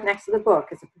photograph next to the book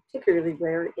is a particularly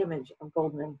rare image of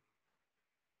Goldman.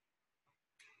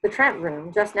 The Trent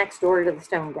Room, just next door to the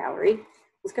Stone Gallery,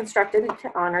 was constructed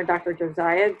to honor Dr.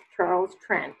 Josiah Charles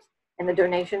Trent and the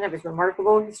donation of his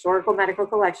remarkable historical medical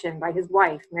collection by his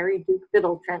wife, Mary Duke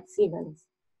Biddle Trent Siemens.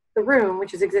 The room,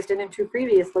 which has existed in 2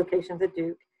 previous locations at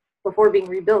Duke before being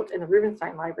rebuilt in the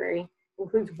Rubenstein Library,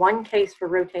 includes 1 case for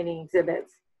rotating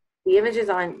exhibits. The images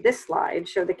on this slide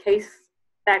show that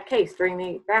case during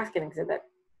the Baskin exhibit.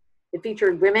 It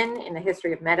featured women in the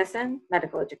history of medicine,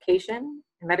 medical education,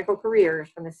 and medical careers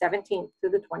from the 17th to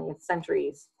the 20th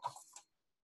centuries.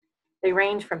 They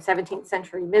range from 17th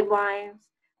century midwives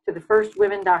to the first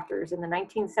women doctors in the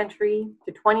 19th century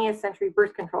to 20th century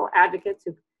birth control advocates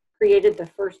who created the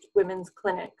first women's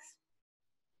clinics.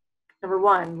 Number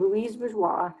 1, Louise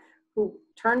Bourgeois, who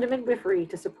turned to midwifery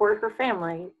to support her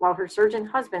family while her surgeon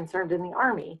husband served in the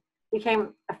army,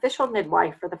 became official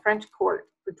midwife for the French court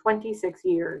for 26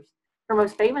 years. Her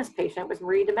most famous patient was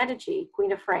Marie de Medici,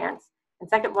 Queen of France, and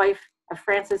second wife of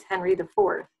Francis Henry IV.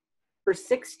 Her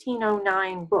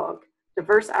 1609 book,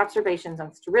 Diverse Observations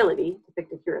on Sterility,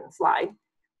 depicted here in the slide,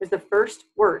 was the first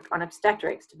work on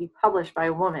obstetrics to be published by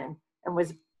a woman and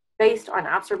was based on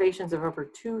observations of over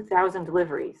 2,000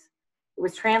 deliveries. It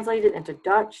was translated into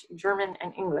Dutch, German,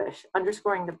 and English,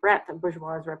 underscoring the breadth of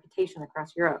Bourgeois' reputation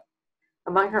across Europe.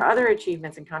 Among her other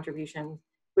achievements and contributions,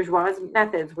 Bourgeois'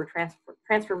 methods were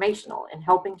transformational in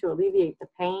helping to alleviate the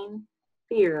pain,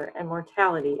 fear, and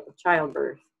mortality of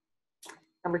childbirth.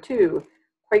 Number 2,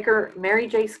 Quaker Mary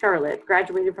J. Scarlett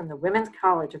graduated from the Women's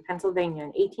College of Pennsylvania in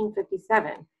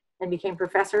 1857 and became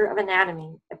professor of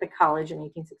anatomy at the college in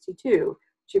 1862.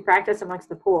 She practiced amongst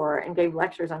the poor and gave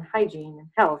lectures on hygiene and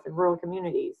health in rural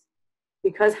communities.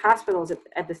 Because hospitals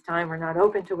at this time were not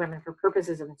open to women for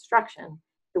purposes of instruction,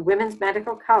 the Women's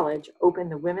Medical College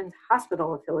opened the Women's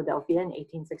Hospital of Philadelphia in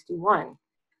 1861.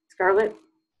 Scarlett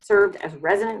served as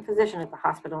resident physician at the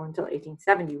hospital until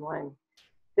 1871.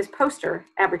 This poster,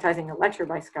 advertising a lecture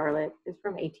by Scarlett, is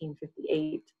from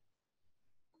 1858.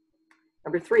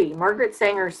 Number 3, Margaret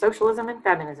Sanger's socialism and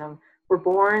feminism were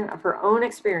born of her own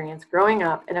experience growing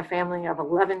up in a family of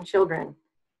 11 children.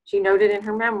 She noted in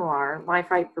her memoir, My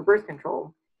Fight for Birth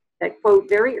Control, that, quote,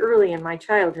 very early in my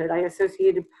childhood, I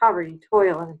associated poverty,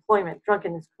 toil, unemployment,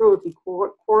 drunkenness, cruelty,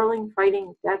 quarreling,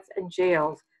 fighting, debts, and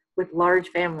jails with large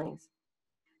families.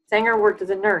 Sanger worked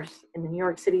as a nurse in the New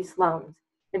York City slums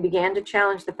and began to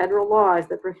challenge the federal laws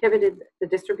that prohibited the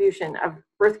distribution of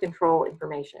birth control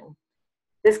information.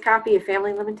 This copy of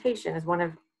Family Limitation is one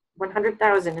of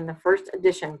 100,000 in the first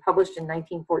edition, published in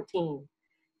 1914.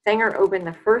 Sanger opened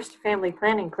the first family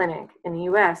planning clinic in the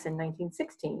U.S. in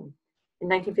 1916. In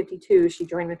 1952, she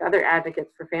joined with other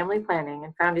advocates for family planning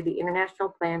and founded the International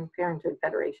Planned Parenthood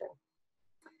Federation.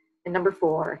 And number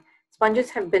 4,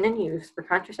 sponges have been in use for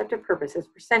contraceptive purposes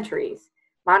for centuries.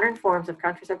 Modern forms of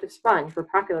contraceptive sponge were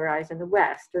popularized in the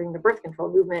West during the birth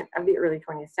control movement of the early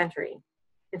 20th century.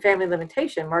 In Family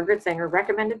Limitation, Margaret Sanger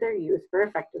recommended their use for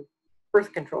effective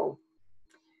birth control.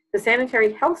 The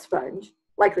sanitary health sponge,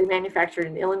 likely manufactured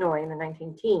in Illinois in the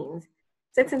 19-teens,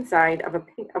 sits inside of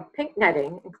pink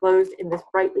netting enclosed in this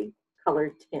brightly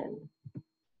colored tin.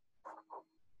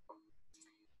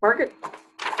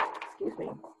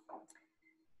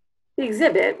 The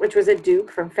exhibit, which was at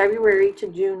Duke from February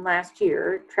to June last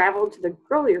year, traveled to the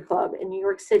Grolier Club in New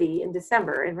York City in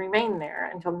December and remained there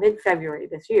until mid-February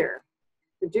this year.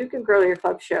 The Duke and Grolier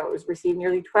Club shows received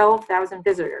nearly 12,000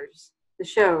 visitors. The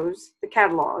shows, the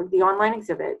catalog, the online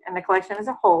exhibit, and the collection as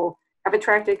a whole have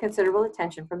attracted considerable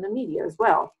attention from the media as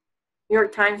well. New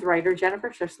York Times writer Jennifer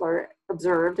Schisler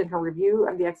observed in her review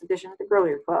of the exhibition at the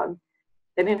Grolier Club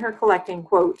that in her collecting,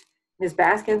 quote, Ms.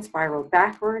 Baskin spiraled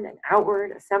backward and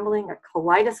outward, assembling a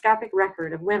kaleidoscopic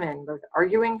record of women both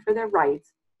arguing for their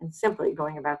rights and simply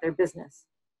going about their business.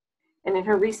 And in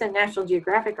her recent National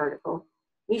Geographic article,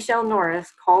 Michelle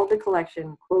Norris called the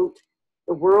collection, quote,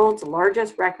 the world's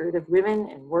largest record of women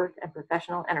in work and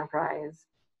professional enterprise.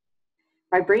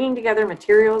 By bringing together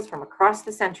materials from across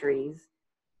the centuries,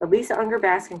 the Lisa Unger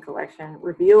Baskin Collection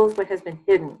reveals what has been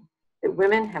hidden, that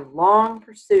women have long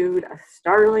pursued a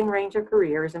startling range of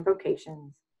careers and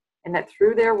vocations, and that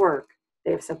through their work,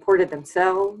 they have supported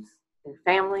themselves, their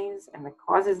families, and the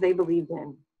causes they believed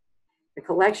in. The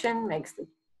collection makes the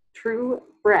true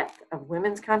breadth of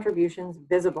women's contributions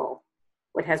visible.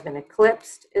 What has been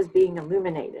eclipsed is being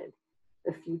illuminated.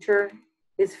 The future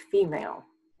is female,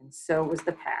 and so was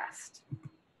the past.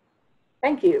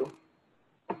 Thank you.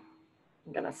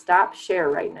 I'm going to stop share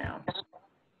right now.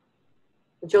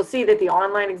 But you'll see that the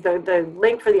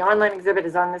link for the online exhibit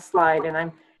is on this slide, and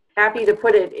I'm happy to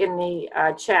put it in the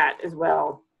chat as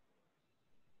well.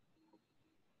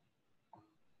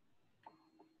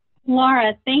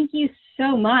 Laura, thank you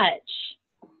so much.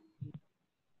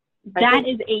 That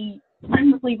is a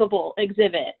unbelievable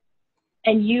exhibit,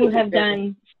 and you have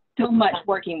done so much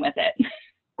working with it.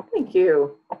 Thank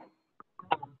you.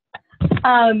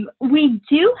 We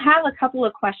do have a couple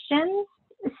of questions,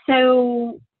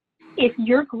 so if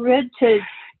you're good to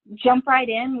jump right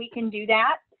in, we can do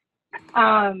that.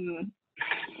 And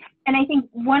I think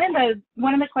one of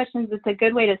the questions that's a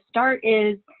good way to start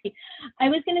is, I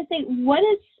was going to say, what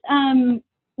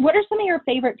are some of your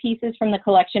favorite pieces from the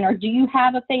collection, or do you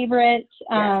have a favorite?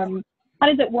 Yes. How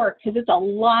does it work? Because it's a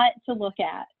lot to look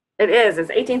at. It is.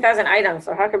 It's 18,000 items,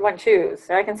 so how could one choose?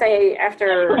 So I can say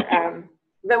after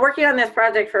been working on this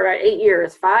project for about 8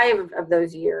 years, 5 of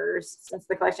those years since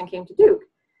the collection came to Duke.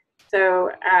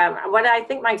 So what I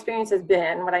think my experience has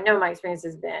been, what I know my experience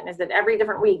has been, is that every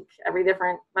different week, every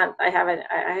different month, I have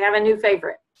a new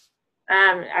favorite.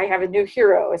 I have a new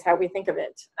hero, is how we think of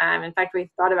it. In fact, we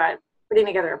thought about putting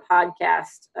together a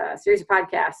podcast, a series of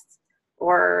podcasts,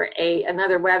 or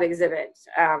another web exhibit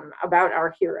about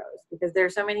our heroes, because there are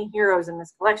so many heroes in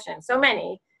this collection, so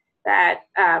many that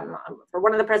for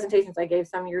one of the presentations I gave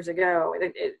some years ago,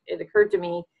 it occurred to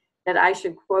me that I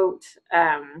should quote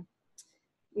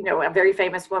you know, a very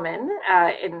famous woman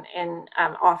in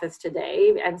office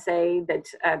today and say that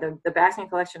the Baskin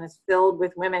collection is filled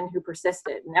with women who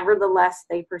persisted. Nevertheless,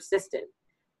 they persisted.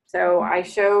 So I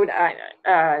showed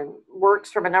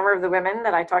works from a number of the women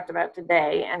that I talked about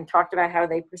today and talked about how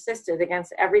they persisted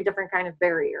against every different kind of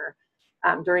barrier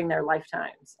during their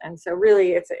lifetimes. And so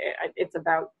really it's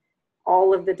about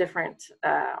all of the different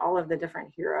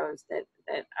heroes that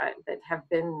have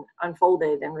been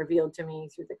unfolded and revealed to me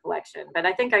through the collection. But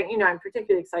I think I'm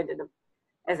particularly excited,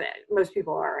 as most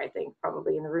people are, I think,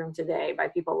 probably in the room today, by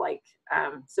people like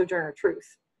Sojourner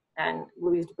Truth and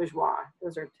Louise de Bourgeois.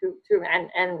 Those are two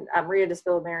and Maria de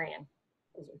Spilomarian.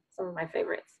 Those are some of my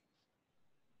favorites.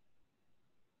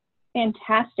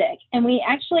 Fantastic. And we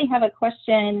actually have a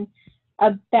question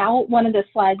about one of the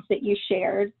slides that you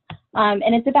shared,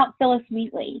 and it's about Phyllis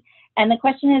Wheatley. And the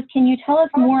question is, can you tell us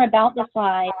more about the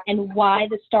slide and why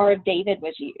the Star of David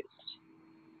was used?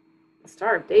 The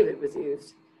Star of David was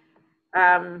used.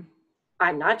 I'm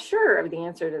not sure of the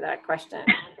answer to that question.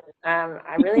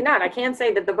 I'm really not. I can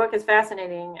say that the book is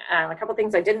fascinating. A couple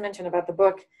things I didn't mention about the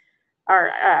book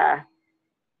are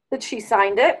that she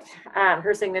signed it.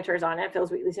 Her signature is on it,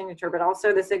 Phyllis Wheatley's signature, but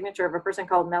also the signature of a person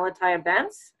called Melatiah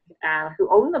Bentz, who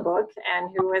owned the book and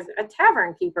who was a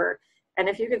tavern keeper. And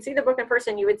if you could see the book in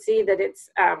person, you would see that it's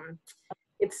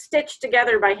stitched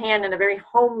together by hand in a very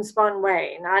homespun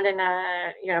way, not in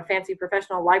a fancy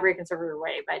professional library conservator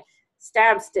way, but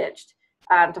stab stitched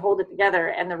to hold it together.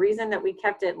 And the reason that we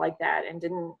kept it like that and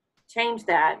didn't change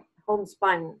that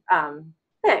homespun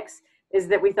fix is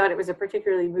that we thought it was a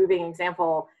particularly moving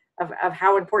example of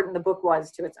how important the book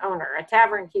was to its owner. A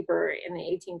tavern keeper in the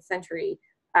 18th century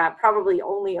probably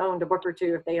only owned a book or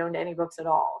two if they owned any books at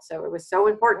all. So it was so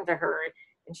important to her,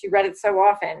 and she read it so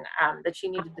often that she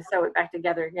needed to sew it back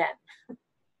together again.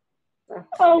 So,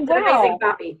 oh, it's wow. an amazing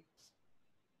copy.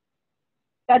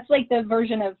 That's like the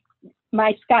version of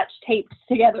my Scotch taped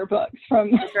together books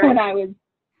from right. when I was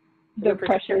the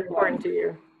precious important to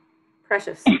you.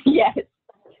 Precious. Yes.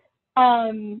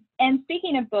 And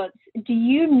speaking of books, do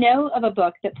you know of a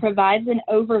book that provides an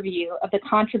overview of the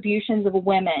contributions of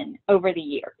women over the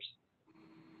years?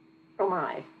 Oh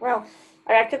my. Well,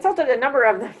 I consulted a number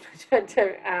of them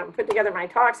to put together my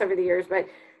talks over the years, but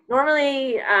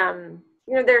normally,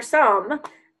 there's some,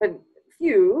 but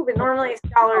few, but normally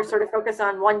scholars sort of focus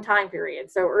on one time period.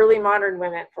 So early modern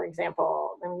women, for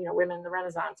example, women in the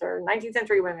Renaissance, or 19th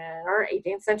century women, or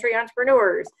 18th century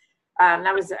entrepreneurs.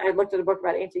 I looked at a book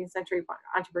about 18th century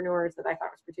entrepreneurs that I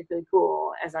thought was particularly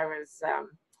cool as I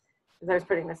was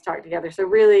putting this talk together. So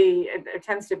really, it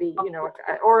tends to be,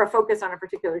 or a focus on a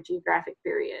particular geographic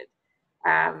period.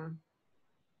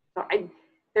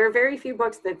 There are very few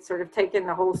books that sort of take in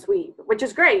the whole suite, which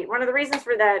is great. One of the reasons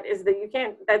for that is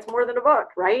that that's more than a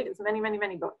book, right? It's many, many,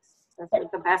 many books. That's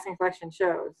what the Baskin collection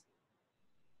shows.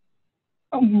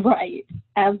 Right,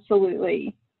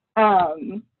 absolutely.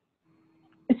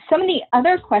 Some of the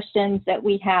other questions that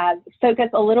we have focus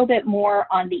a little bit more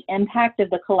on the impact of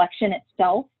the collection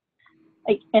itself,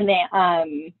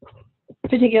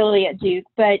 particularly at Duke.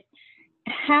 But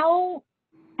how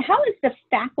has the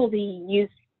faculty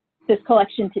used this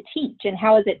collection to teach, and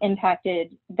how has it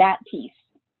impacted that piece?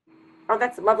 Oh,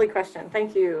 that's a lovely question.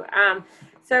 Thank you.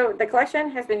 So the collection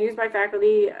has been used by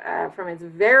faculty from its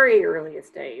very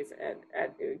earliest days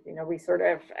at Duke. We sort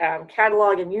of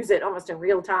catalog and use it almost in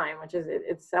real time, which is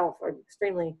itself an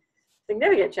extremely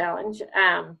significant challenge.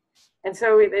 And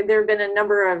so there have been a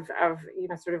number of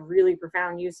sort of really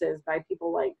profound uses by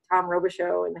people like Tom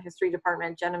Robichaux in the history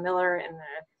department, Jenna Miller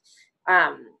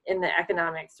in the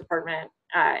economics department,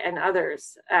 and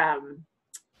others.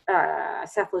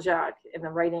 Seth Lejac in the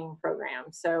writing program.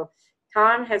 So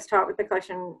Tom has taught with the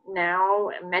collection now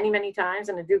many, many times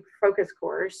in a Duke Focus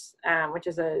course, which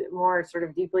is a more sort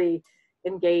of deeply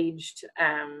engaged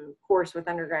course with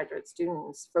undergraduate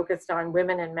students focused on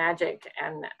women and magic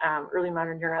and early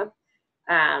modern Europe.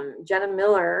 Jenna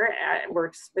Miller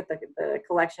works with the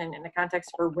collection in the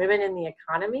context for women in the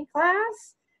economy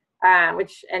class,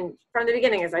 and from the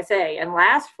beginning, as I say, and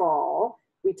last fall,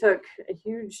 we took a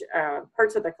huge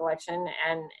parts of the collection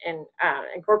and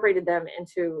incorporated them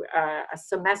into a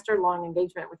semester-long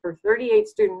engagement with her 38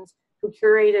 students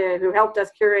who helped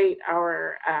us curate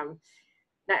our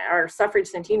suffrage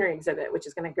centenary exhibit, which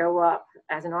is going to go up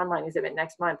as an online exhibit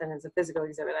next month and as a physical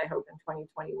exhibit, I hope, in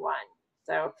 2021.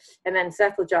 So, and then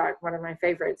Seth Lejac, one of my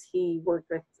favorites, he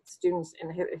worked with students in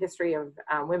the history of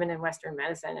women in Western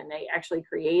medicine, and they actually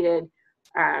created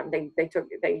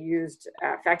they used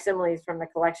facsimiles from the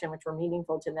collection, which were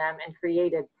meaningful to them, and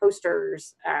created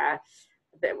posters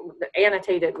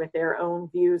annotated with their own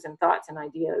views and thoughts and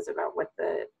ideas about what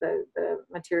the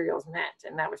materials meant.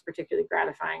 And that was particularly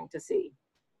gratifying to see.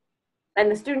 And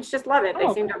the students just love it.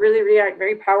 They seem to really react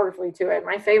very powerfully to it.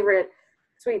 My favorite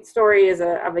sweet story is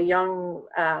of a young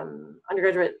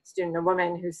undergraduate student, a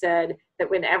woman, who said that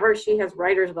whenever she has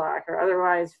writer's block or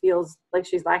otherwise feels like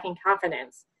she's lacking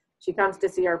confidence, she comes to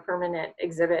see our permanent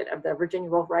exhibit of the Virginia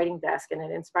Woolf writing desk, and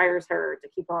it inspires her to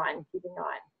keep on keeping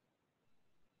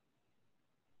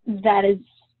on. That is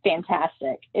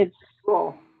fantastic. It's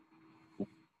cool.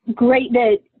 Great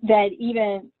that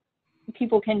even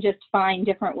people can just find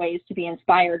different ways to be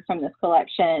inspired from this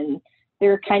collection.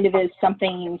 There kind of is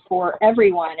something for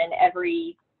everyone and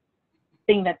everything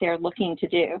that they're looking to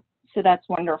do. So that's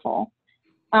wonderful.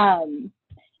 And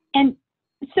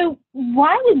so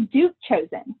why was Duke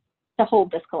chosen to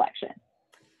hold this collection?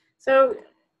 So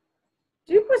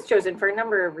Duke was chosen for a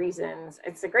number of reasons.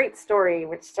 It's a great story,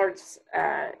 which starts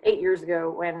 8 years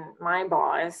ago when my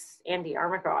boss, Andy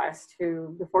Armacost,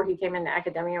 who before he came into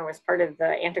academia was part of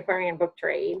the antiquarian book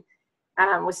trade,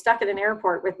 was stuck at an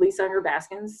airport with Lisa Unger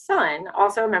Baskin's son,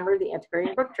 also a member of the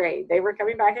antiquarian book trade. They were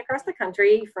coming back across the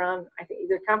country from, I think,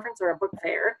 either a conference or a book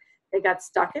fair. They got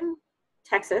stuck in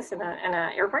Texas, in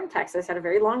an airport in Texas, had a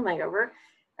very long layover.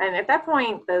 And at that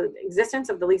point, the existence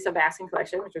of the Lisa Baskin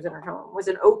Collection, which was in her home, was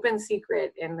an open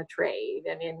secret in the trade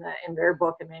and in their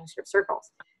book and manuscript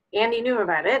circles. Andy knew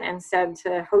about it and said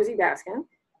to Hosey Baskin,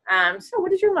 so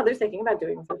what is your mother thinking about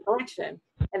doing with the collection?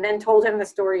 And then told him the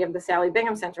story of the Sallie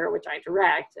Bingham Center, which I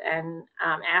direct, and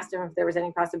asked him if there was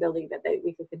any possibility that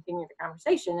we could continue the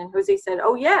conversation. And Hosey said,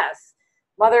 oh yes,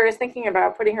 mother is thinking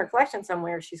about putting her collection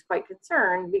somewhere. She's quite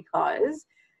concerned because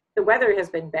the weather has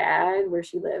been bad where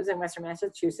she lives in Western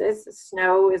Massachusetts. The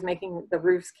snow is making the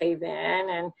roofs cave in,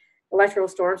 and electrical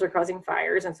storms are causing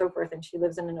fires and so forth. And she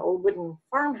lives in an old wooden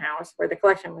farmhouse where the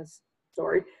collection was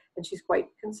stored, and she's quite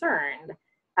concerned.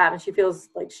 She feels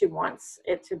like she wants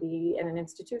it to be in an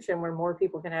institution where more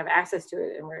people can have access to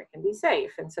it and where it can be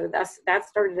safe. And so that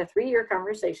started a 3-year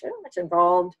conversation, which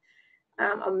involved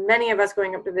many of us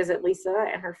going up to visit Lisa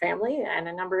and her family, and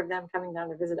a number of them coming down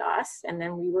to visit us. And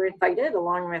then we were invited,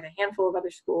 along with a handful of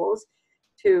other schools,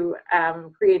 to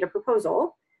create a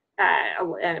proposal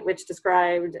which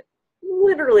described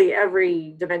literally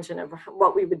every dimension of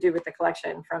what we would do with the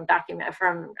collection, from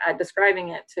describing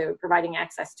it to providing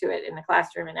access to it in the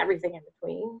classroom and everything in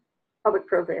between, public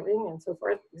programming and so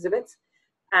forth, exhibits.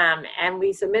 And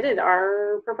we submitted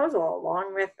our proposal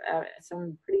along with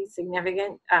some pretty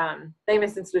significant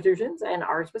famous institutions, and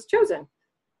ours was chosen.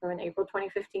 So in April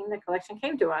 2015, the collection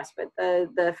came to us, but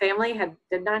the family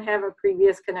did not have a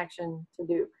previous connection to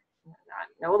Duke,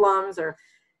 no alums or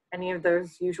any of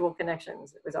those usual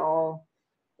connections. It was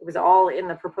all in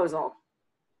the proposal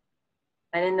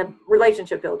and in the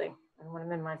relationship building. I don't want to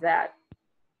minimize that.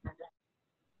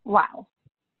 Wow.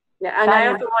 Yeah, and I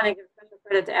also want to give special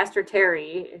credit to Esther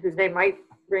Terry, whose name might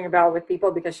ring a bell with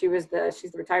people because she's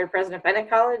the retired president of Bennett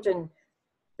College in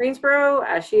Greensboro.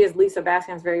 She is Lisa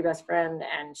Baskin's very best friend,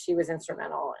 and she was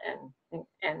instrumental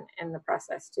in the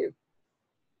process too.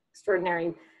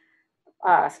 Extraordinary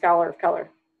scholar of color.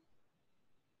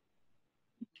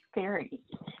 Very.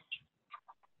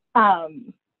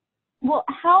 Well,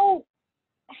 how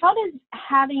does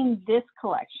having this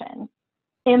collection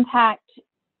impact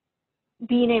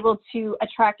being able to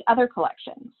attract other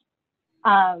collections,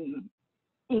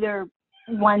 either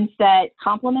ones that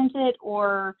complement it,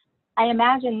 or I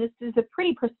imagine this is a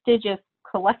pretty prestigious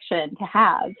collection to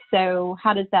have. So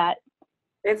how does that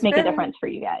make a difference for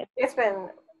you guys? It's been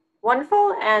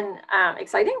wonderful and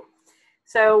exciting.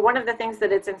 So one of the things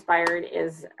that it's inspired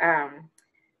is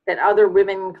that other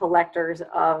women collectors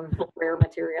of rare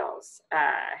materials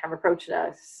have approached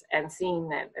us and seen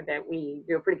that we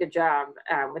do a pretty good job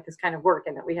with this kind of work,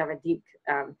 and that we have a deep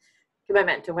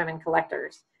commitment to women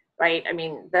collectors, right? I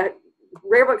mean, the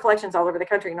rare book collections all over the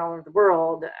country and all over the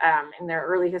world in their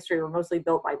early history were mostly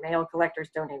built by male collectors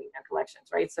donating their collections,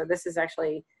 right? So this is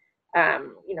actually,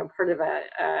 part of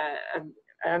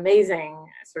an amazing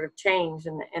sort of change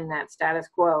in that status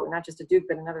quo, not just at Duke,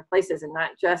 but in other places, and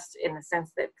not just in the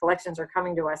sense that collections are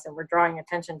coming to us and we're drawing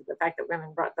attention to the fact that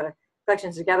women brought the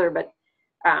collections together, but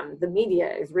the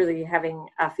media is really having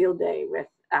a field day with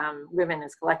women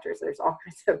as collectors. There's all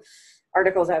kinds of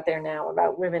articles out there now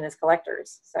about women as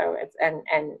collectors. So it's,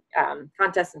 and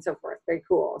contests and so forth. Very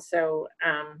cool. So,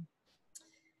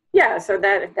 yeah, so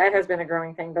that has been a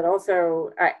growing thing, but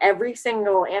also every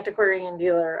single antiquarian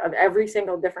dealer of every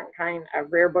single different kind of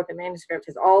rare book and manuscript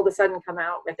has all of a sudden come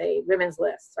out with a women's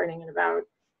list starting in about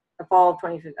the fall of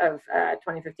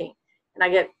 2015. And I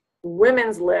get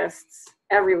women's lists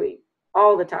every week,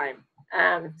 all the time.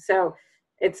 So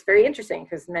it's very interesting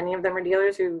because many of them are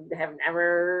dealers who have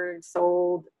never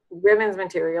sold women's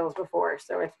materials before.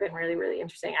 So it's been really, really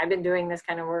interesting. I've been doing this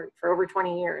kind of work for over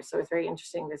 20 years. So it's very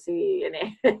interesting to see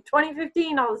in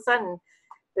 2015, all of a sudden,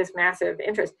 this massive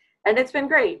interest. And it's been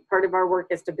great. Part of our work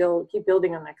is to keep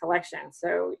building on the collection.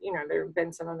 So, there have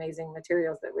been some amazing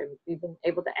materials that we've been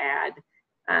able to add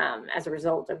as a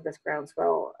result of this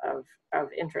groundswell of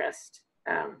interest.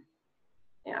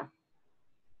 Yeah.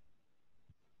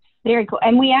 Very cool.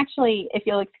 And we actually, if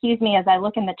you'll excuse me, as I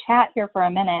look in the chat here for a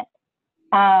minute,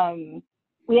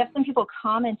 we have some people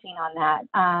commenting on that.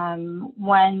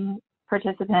 One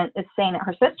participant is saying that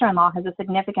her sister-in-law has a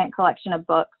significant collection of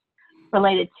books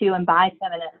related to and by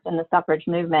feminists in the suffrage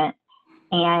movement.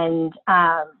 And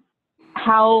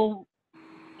how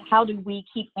do we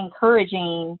keep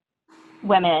encouraging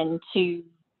women to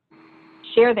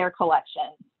share their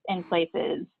collections in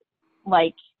places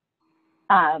like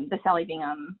the Sallie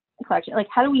Bingham collection? Like,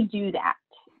 how do we do that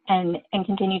and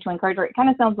continue to encourage her? It kind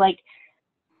of sounds like,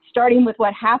 starting with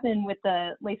what happened with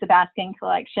the Lisa Baskin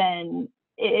collection,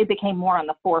 it became more on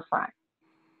the forefront.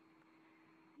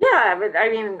 Yeah, but I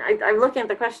mean, I'm looking at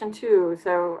the question too.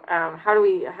 So how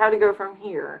to go from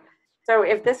here? So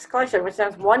if this collection, which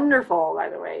sounds wonderful, by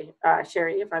the way,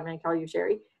 Sherry, if I may call you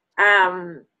Sherry,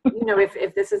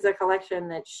 if this is a collection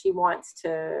that she wants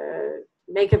to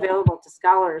make available to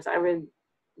scholars, I would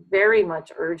very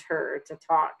much urge her to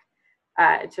talk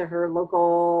to her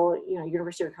local,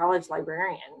 university or college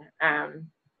librarian,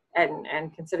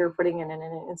 and consider putting it in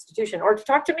an institution, or to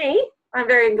talk to me. I'm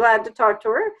very glad to talk to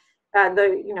her.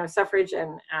 Suffrage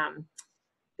and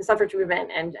the suffrage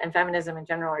movement and feminism in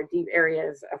general are deep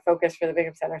areas of focus for the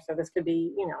Bingham Center. So this could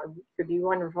be, a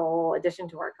wonderful addition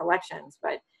to our collections.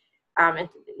 But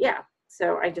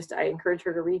so I encourage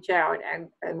her to reach out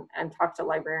and talk to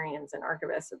librarians and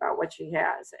archivists about what she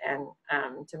has, and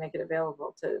to make it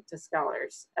available to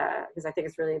scholars, because I think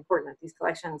it's really important that these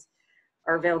collections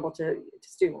are available to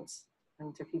students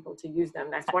and to people to use them.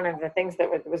 That's one of the things that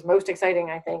was most exciting,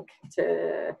 I think,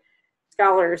 to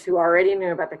scholars who already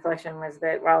knew about the collection, was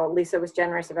that while Lisa was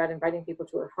generous about inviting people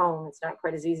to her home, it's not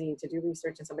quite as easy to do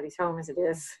research in somebody's home as it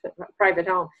is a private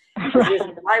home, as it is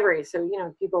in the library. So,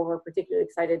 people were particularly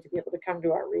excited to be able to come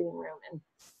to our reading room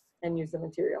and use the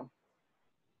material.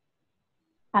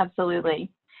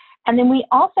 Absolutely. And then we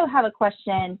also have a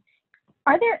question.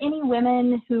 Are there any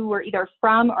women who were either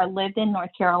from or lived in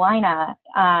North Carolina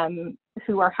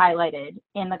who are highlighted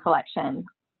in the collection?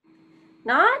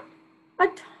 Not a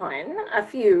ton, a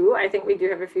few. I think we do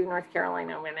have a few North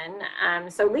Carolina women.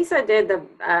 So Lisa did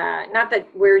not that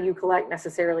where you collect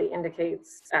necessarily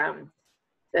indicates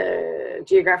the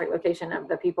geographic location of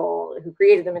the people who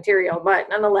created the material, but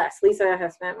nonetheless, Lisa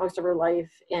has spent most of her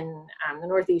life in the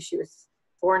Northeast. She was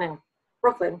born in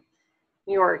Brooklyn,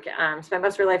 New York, spent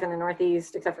most of her life in the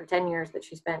Northeast, except for 10 years that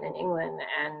she spent in England.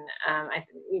 And I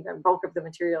think the bulk of the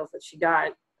materials that she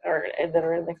got, or that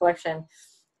are in the collection,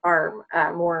 are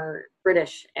more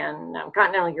British and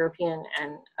continental European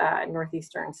and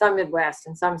Northeastern, some Midwest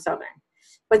and some Southern.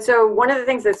 But so one of the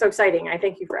things that's so exciting, I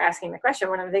thank you for asking the question,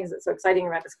 one of the things that's so exciting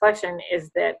about this collection is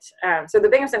that, so the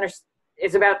Bingham Center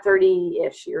is about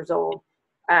 30-ish years old.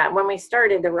 When we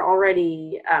started, there were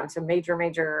already some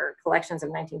major collections of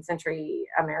 19th century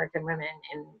American women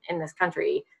in this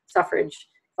country, suffrage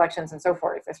collections and so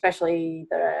forth, especially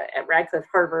at Radcliffe,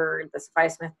 Harvard, the Sophia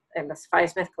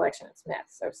Smith collection at Smith,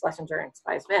 so Schlesinger and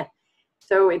Sophia Smith.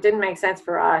 So it didn't make sense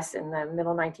for us in the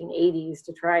middle 1980s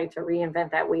to try to reinvent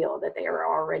that wheel that they were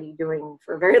already doing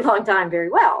for a very long time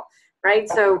very well, right?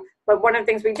 So, but one of the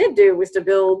things we did do was to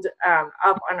build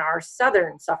up on our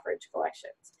Southern suffrage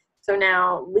collections. So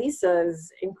now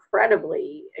Lisa's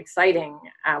incredibly exciting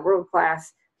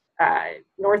world-class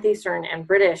Northeastern and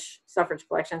British suffrage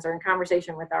collections are in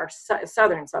conversation with our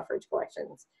Southern suffrage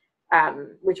collections,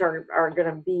 which are going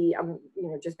to be,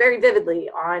 just very vividly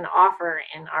on offer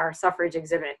in our suffrage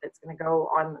exhibit that's going to go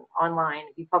online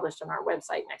and be published on our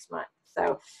website next month.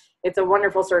 So it's a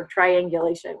wonderful sort of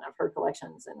triangulation of her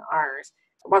collections and ours.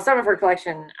 While some of her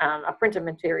collection, a printed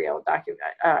material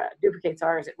duplicates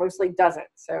ours, it mostly doesn't.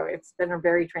 So it's been a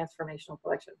very transformational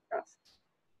collection for us.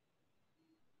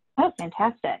 Oh,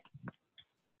 fantastic.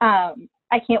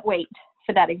 I can't wait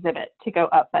for that exhibit to go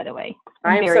up, by the way.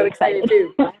 I'm so excited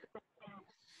too.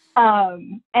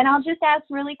 And I'll just ask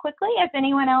really quickly, if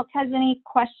anyone else has any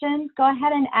questions, go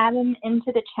ahead and add them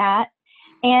into the chat.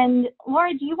 And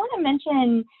Laura, do you want to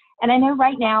mention, and I know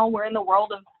right now we're in the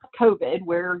world of COVID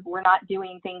where we're not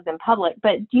doing things in public,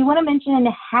 but do you want to mention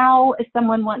how, if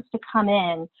someone wants to come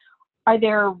in, are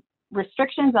there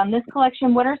restrictions on this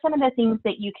collection? What are some of the things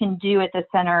that you can do at the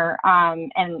center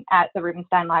and at the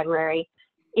Rubenstein Library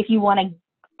if you want to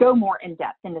go more in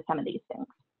depth into some of these things?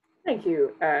 Thank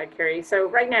you, Carrie. So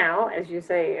right now, as you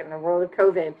say, in the world of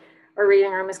COVID, our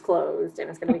reading room is closed, and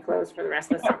it's going to be closed for the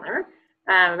rest of the summer.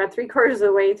 About 3/4 of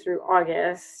the way through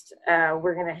August,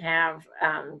 we're going to have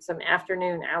some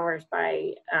afternoon hours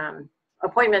by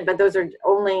appointment, but those are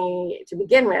only, to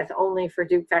begin with, only for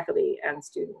Duke faculty and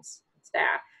students and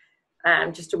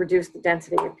staff, just to reduce the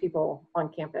density of people on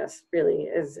campus, really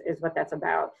is what that's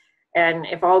about. And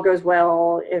if all goes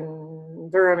well in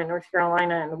Durham and North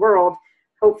Carolina and the world,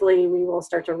 hopefully we will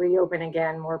start to reopen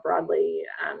again more broadly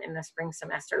in the spring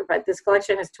semester. But this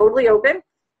collection is totally open.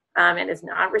 It is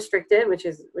not restricted, which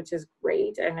is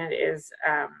great, and it is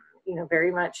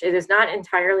very much. It is not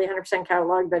entirely 100%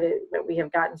 catalog, but we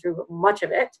have gotten through much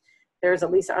of it. There's a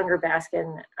Lisa Unger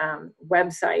Baskin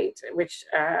website, which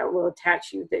will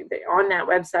attach you on that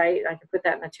website. I can put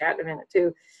that in the chat in a minute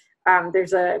too.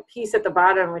 There's a piece at the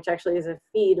bottom, which actually is a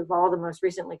feed of all the most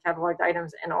recently cataloged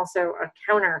items, and also a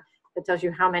counter that tells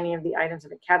you how many of the items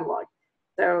have been cataloged.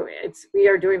 So we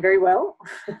are doing very well,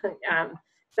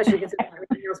 especially considering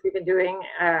everything else we've been doing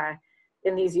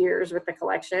in these years with the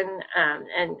collection.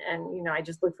 And I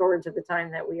just look forward to the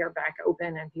time that we are back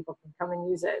open and people can come and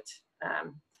use it.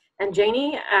 And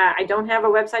Janie, I don't have a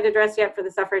website address yet for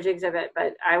the suffrage exhibit,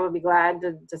 but I will be glad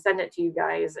to send it to you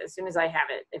guys as soon as I have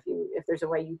it, if there's a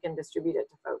way you can distribute it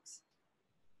to folks.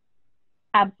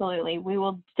 Absolutely. We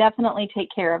will definitely take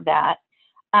care of that.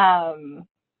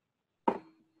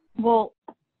 Well,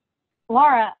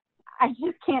 Laura, I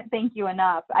just can't thank you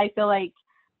enough. I feel like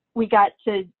we got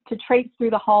to traipse through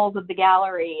the halls of the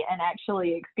gallery and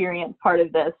actually experience part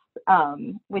of this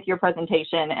with your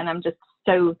presentation, and I'm just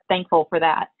so thankful for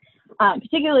that,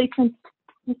 particularly since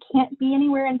we can't be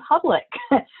anywhere in public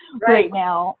right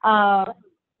now.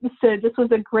 So this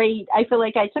was a great, I feel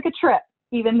like I took a trip,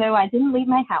 even though I didn't leave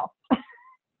my house.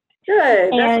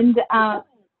 Good. And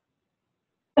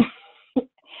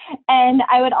and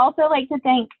I would also like to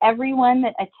thank everyone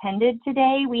that attended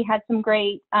today. We had some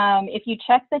great, if you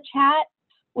check the chat,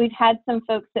 we've had some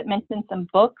folks that mentioned some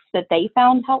books that they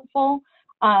found helpful.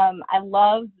 I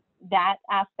love that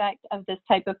aspect of this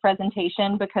type of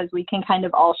presentation because we can kind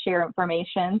of all share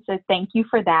information. So thank you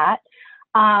for that.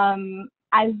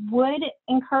 I would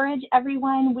encourage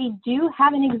everyone, we do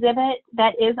have an exhibit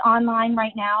that is online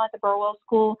right now at the Burwell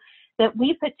School that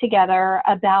we put together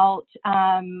about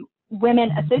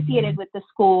women associated with the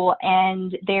school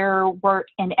and their work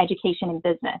in education and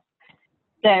business.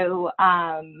 So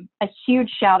a huge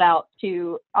shout out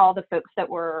to all the folks that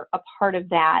were a part of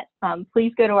that.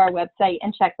 Please go to our website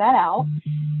and check that out.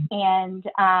 And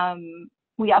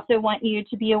we also want you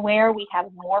to be aware we have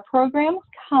more programs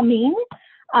coming,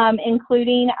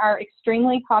 including our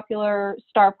extremely popular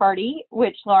Star Party,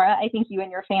 which Laura, I think you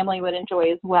and your family would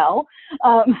enjoy as well,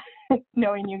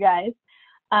 knowing you guys.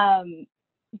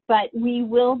 But we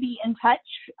will be in touch.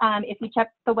 If you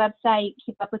check the website,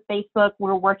 keep up with Facebook.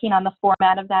 We're working on the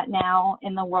format of that now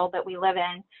in the world that we live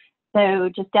in. So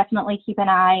just definitely keep an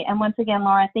eye. And once again,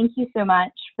 Laura, thank you so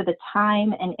much for the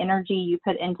time and energy you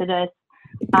put into this.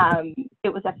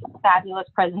 It was a fabulous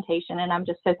presentation, and I'm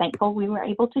just so thankful we were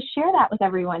able to share that with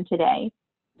everyone today.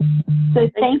 So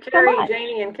thanks so much.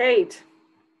 Janie, and Kate.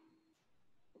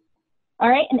 All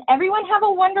right, and everyone have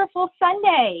a wonderful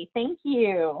Sunday. Thank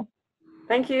you.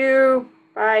 Thank you.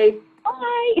 Bye.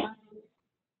 Bye.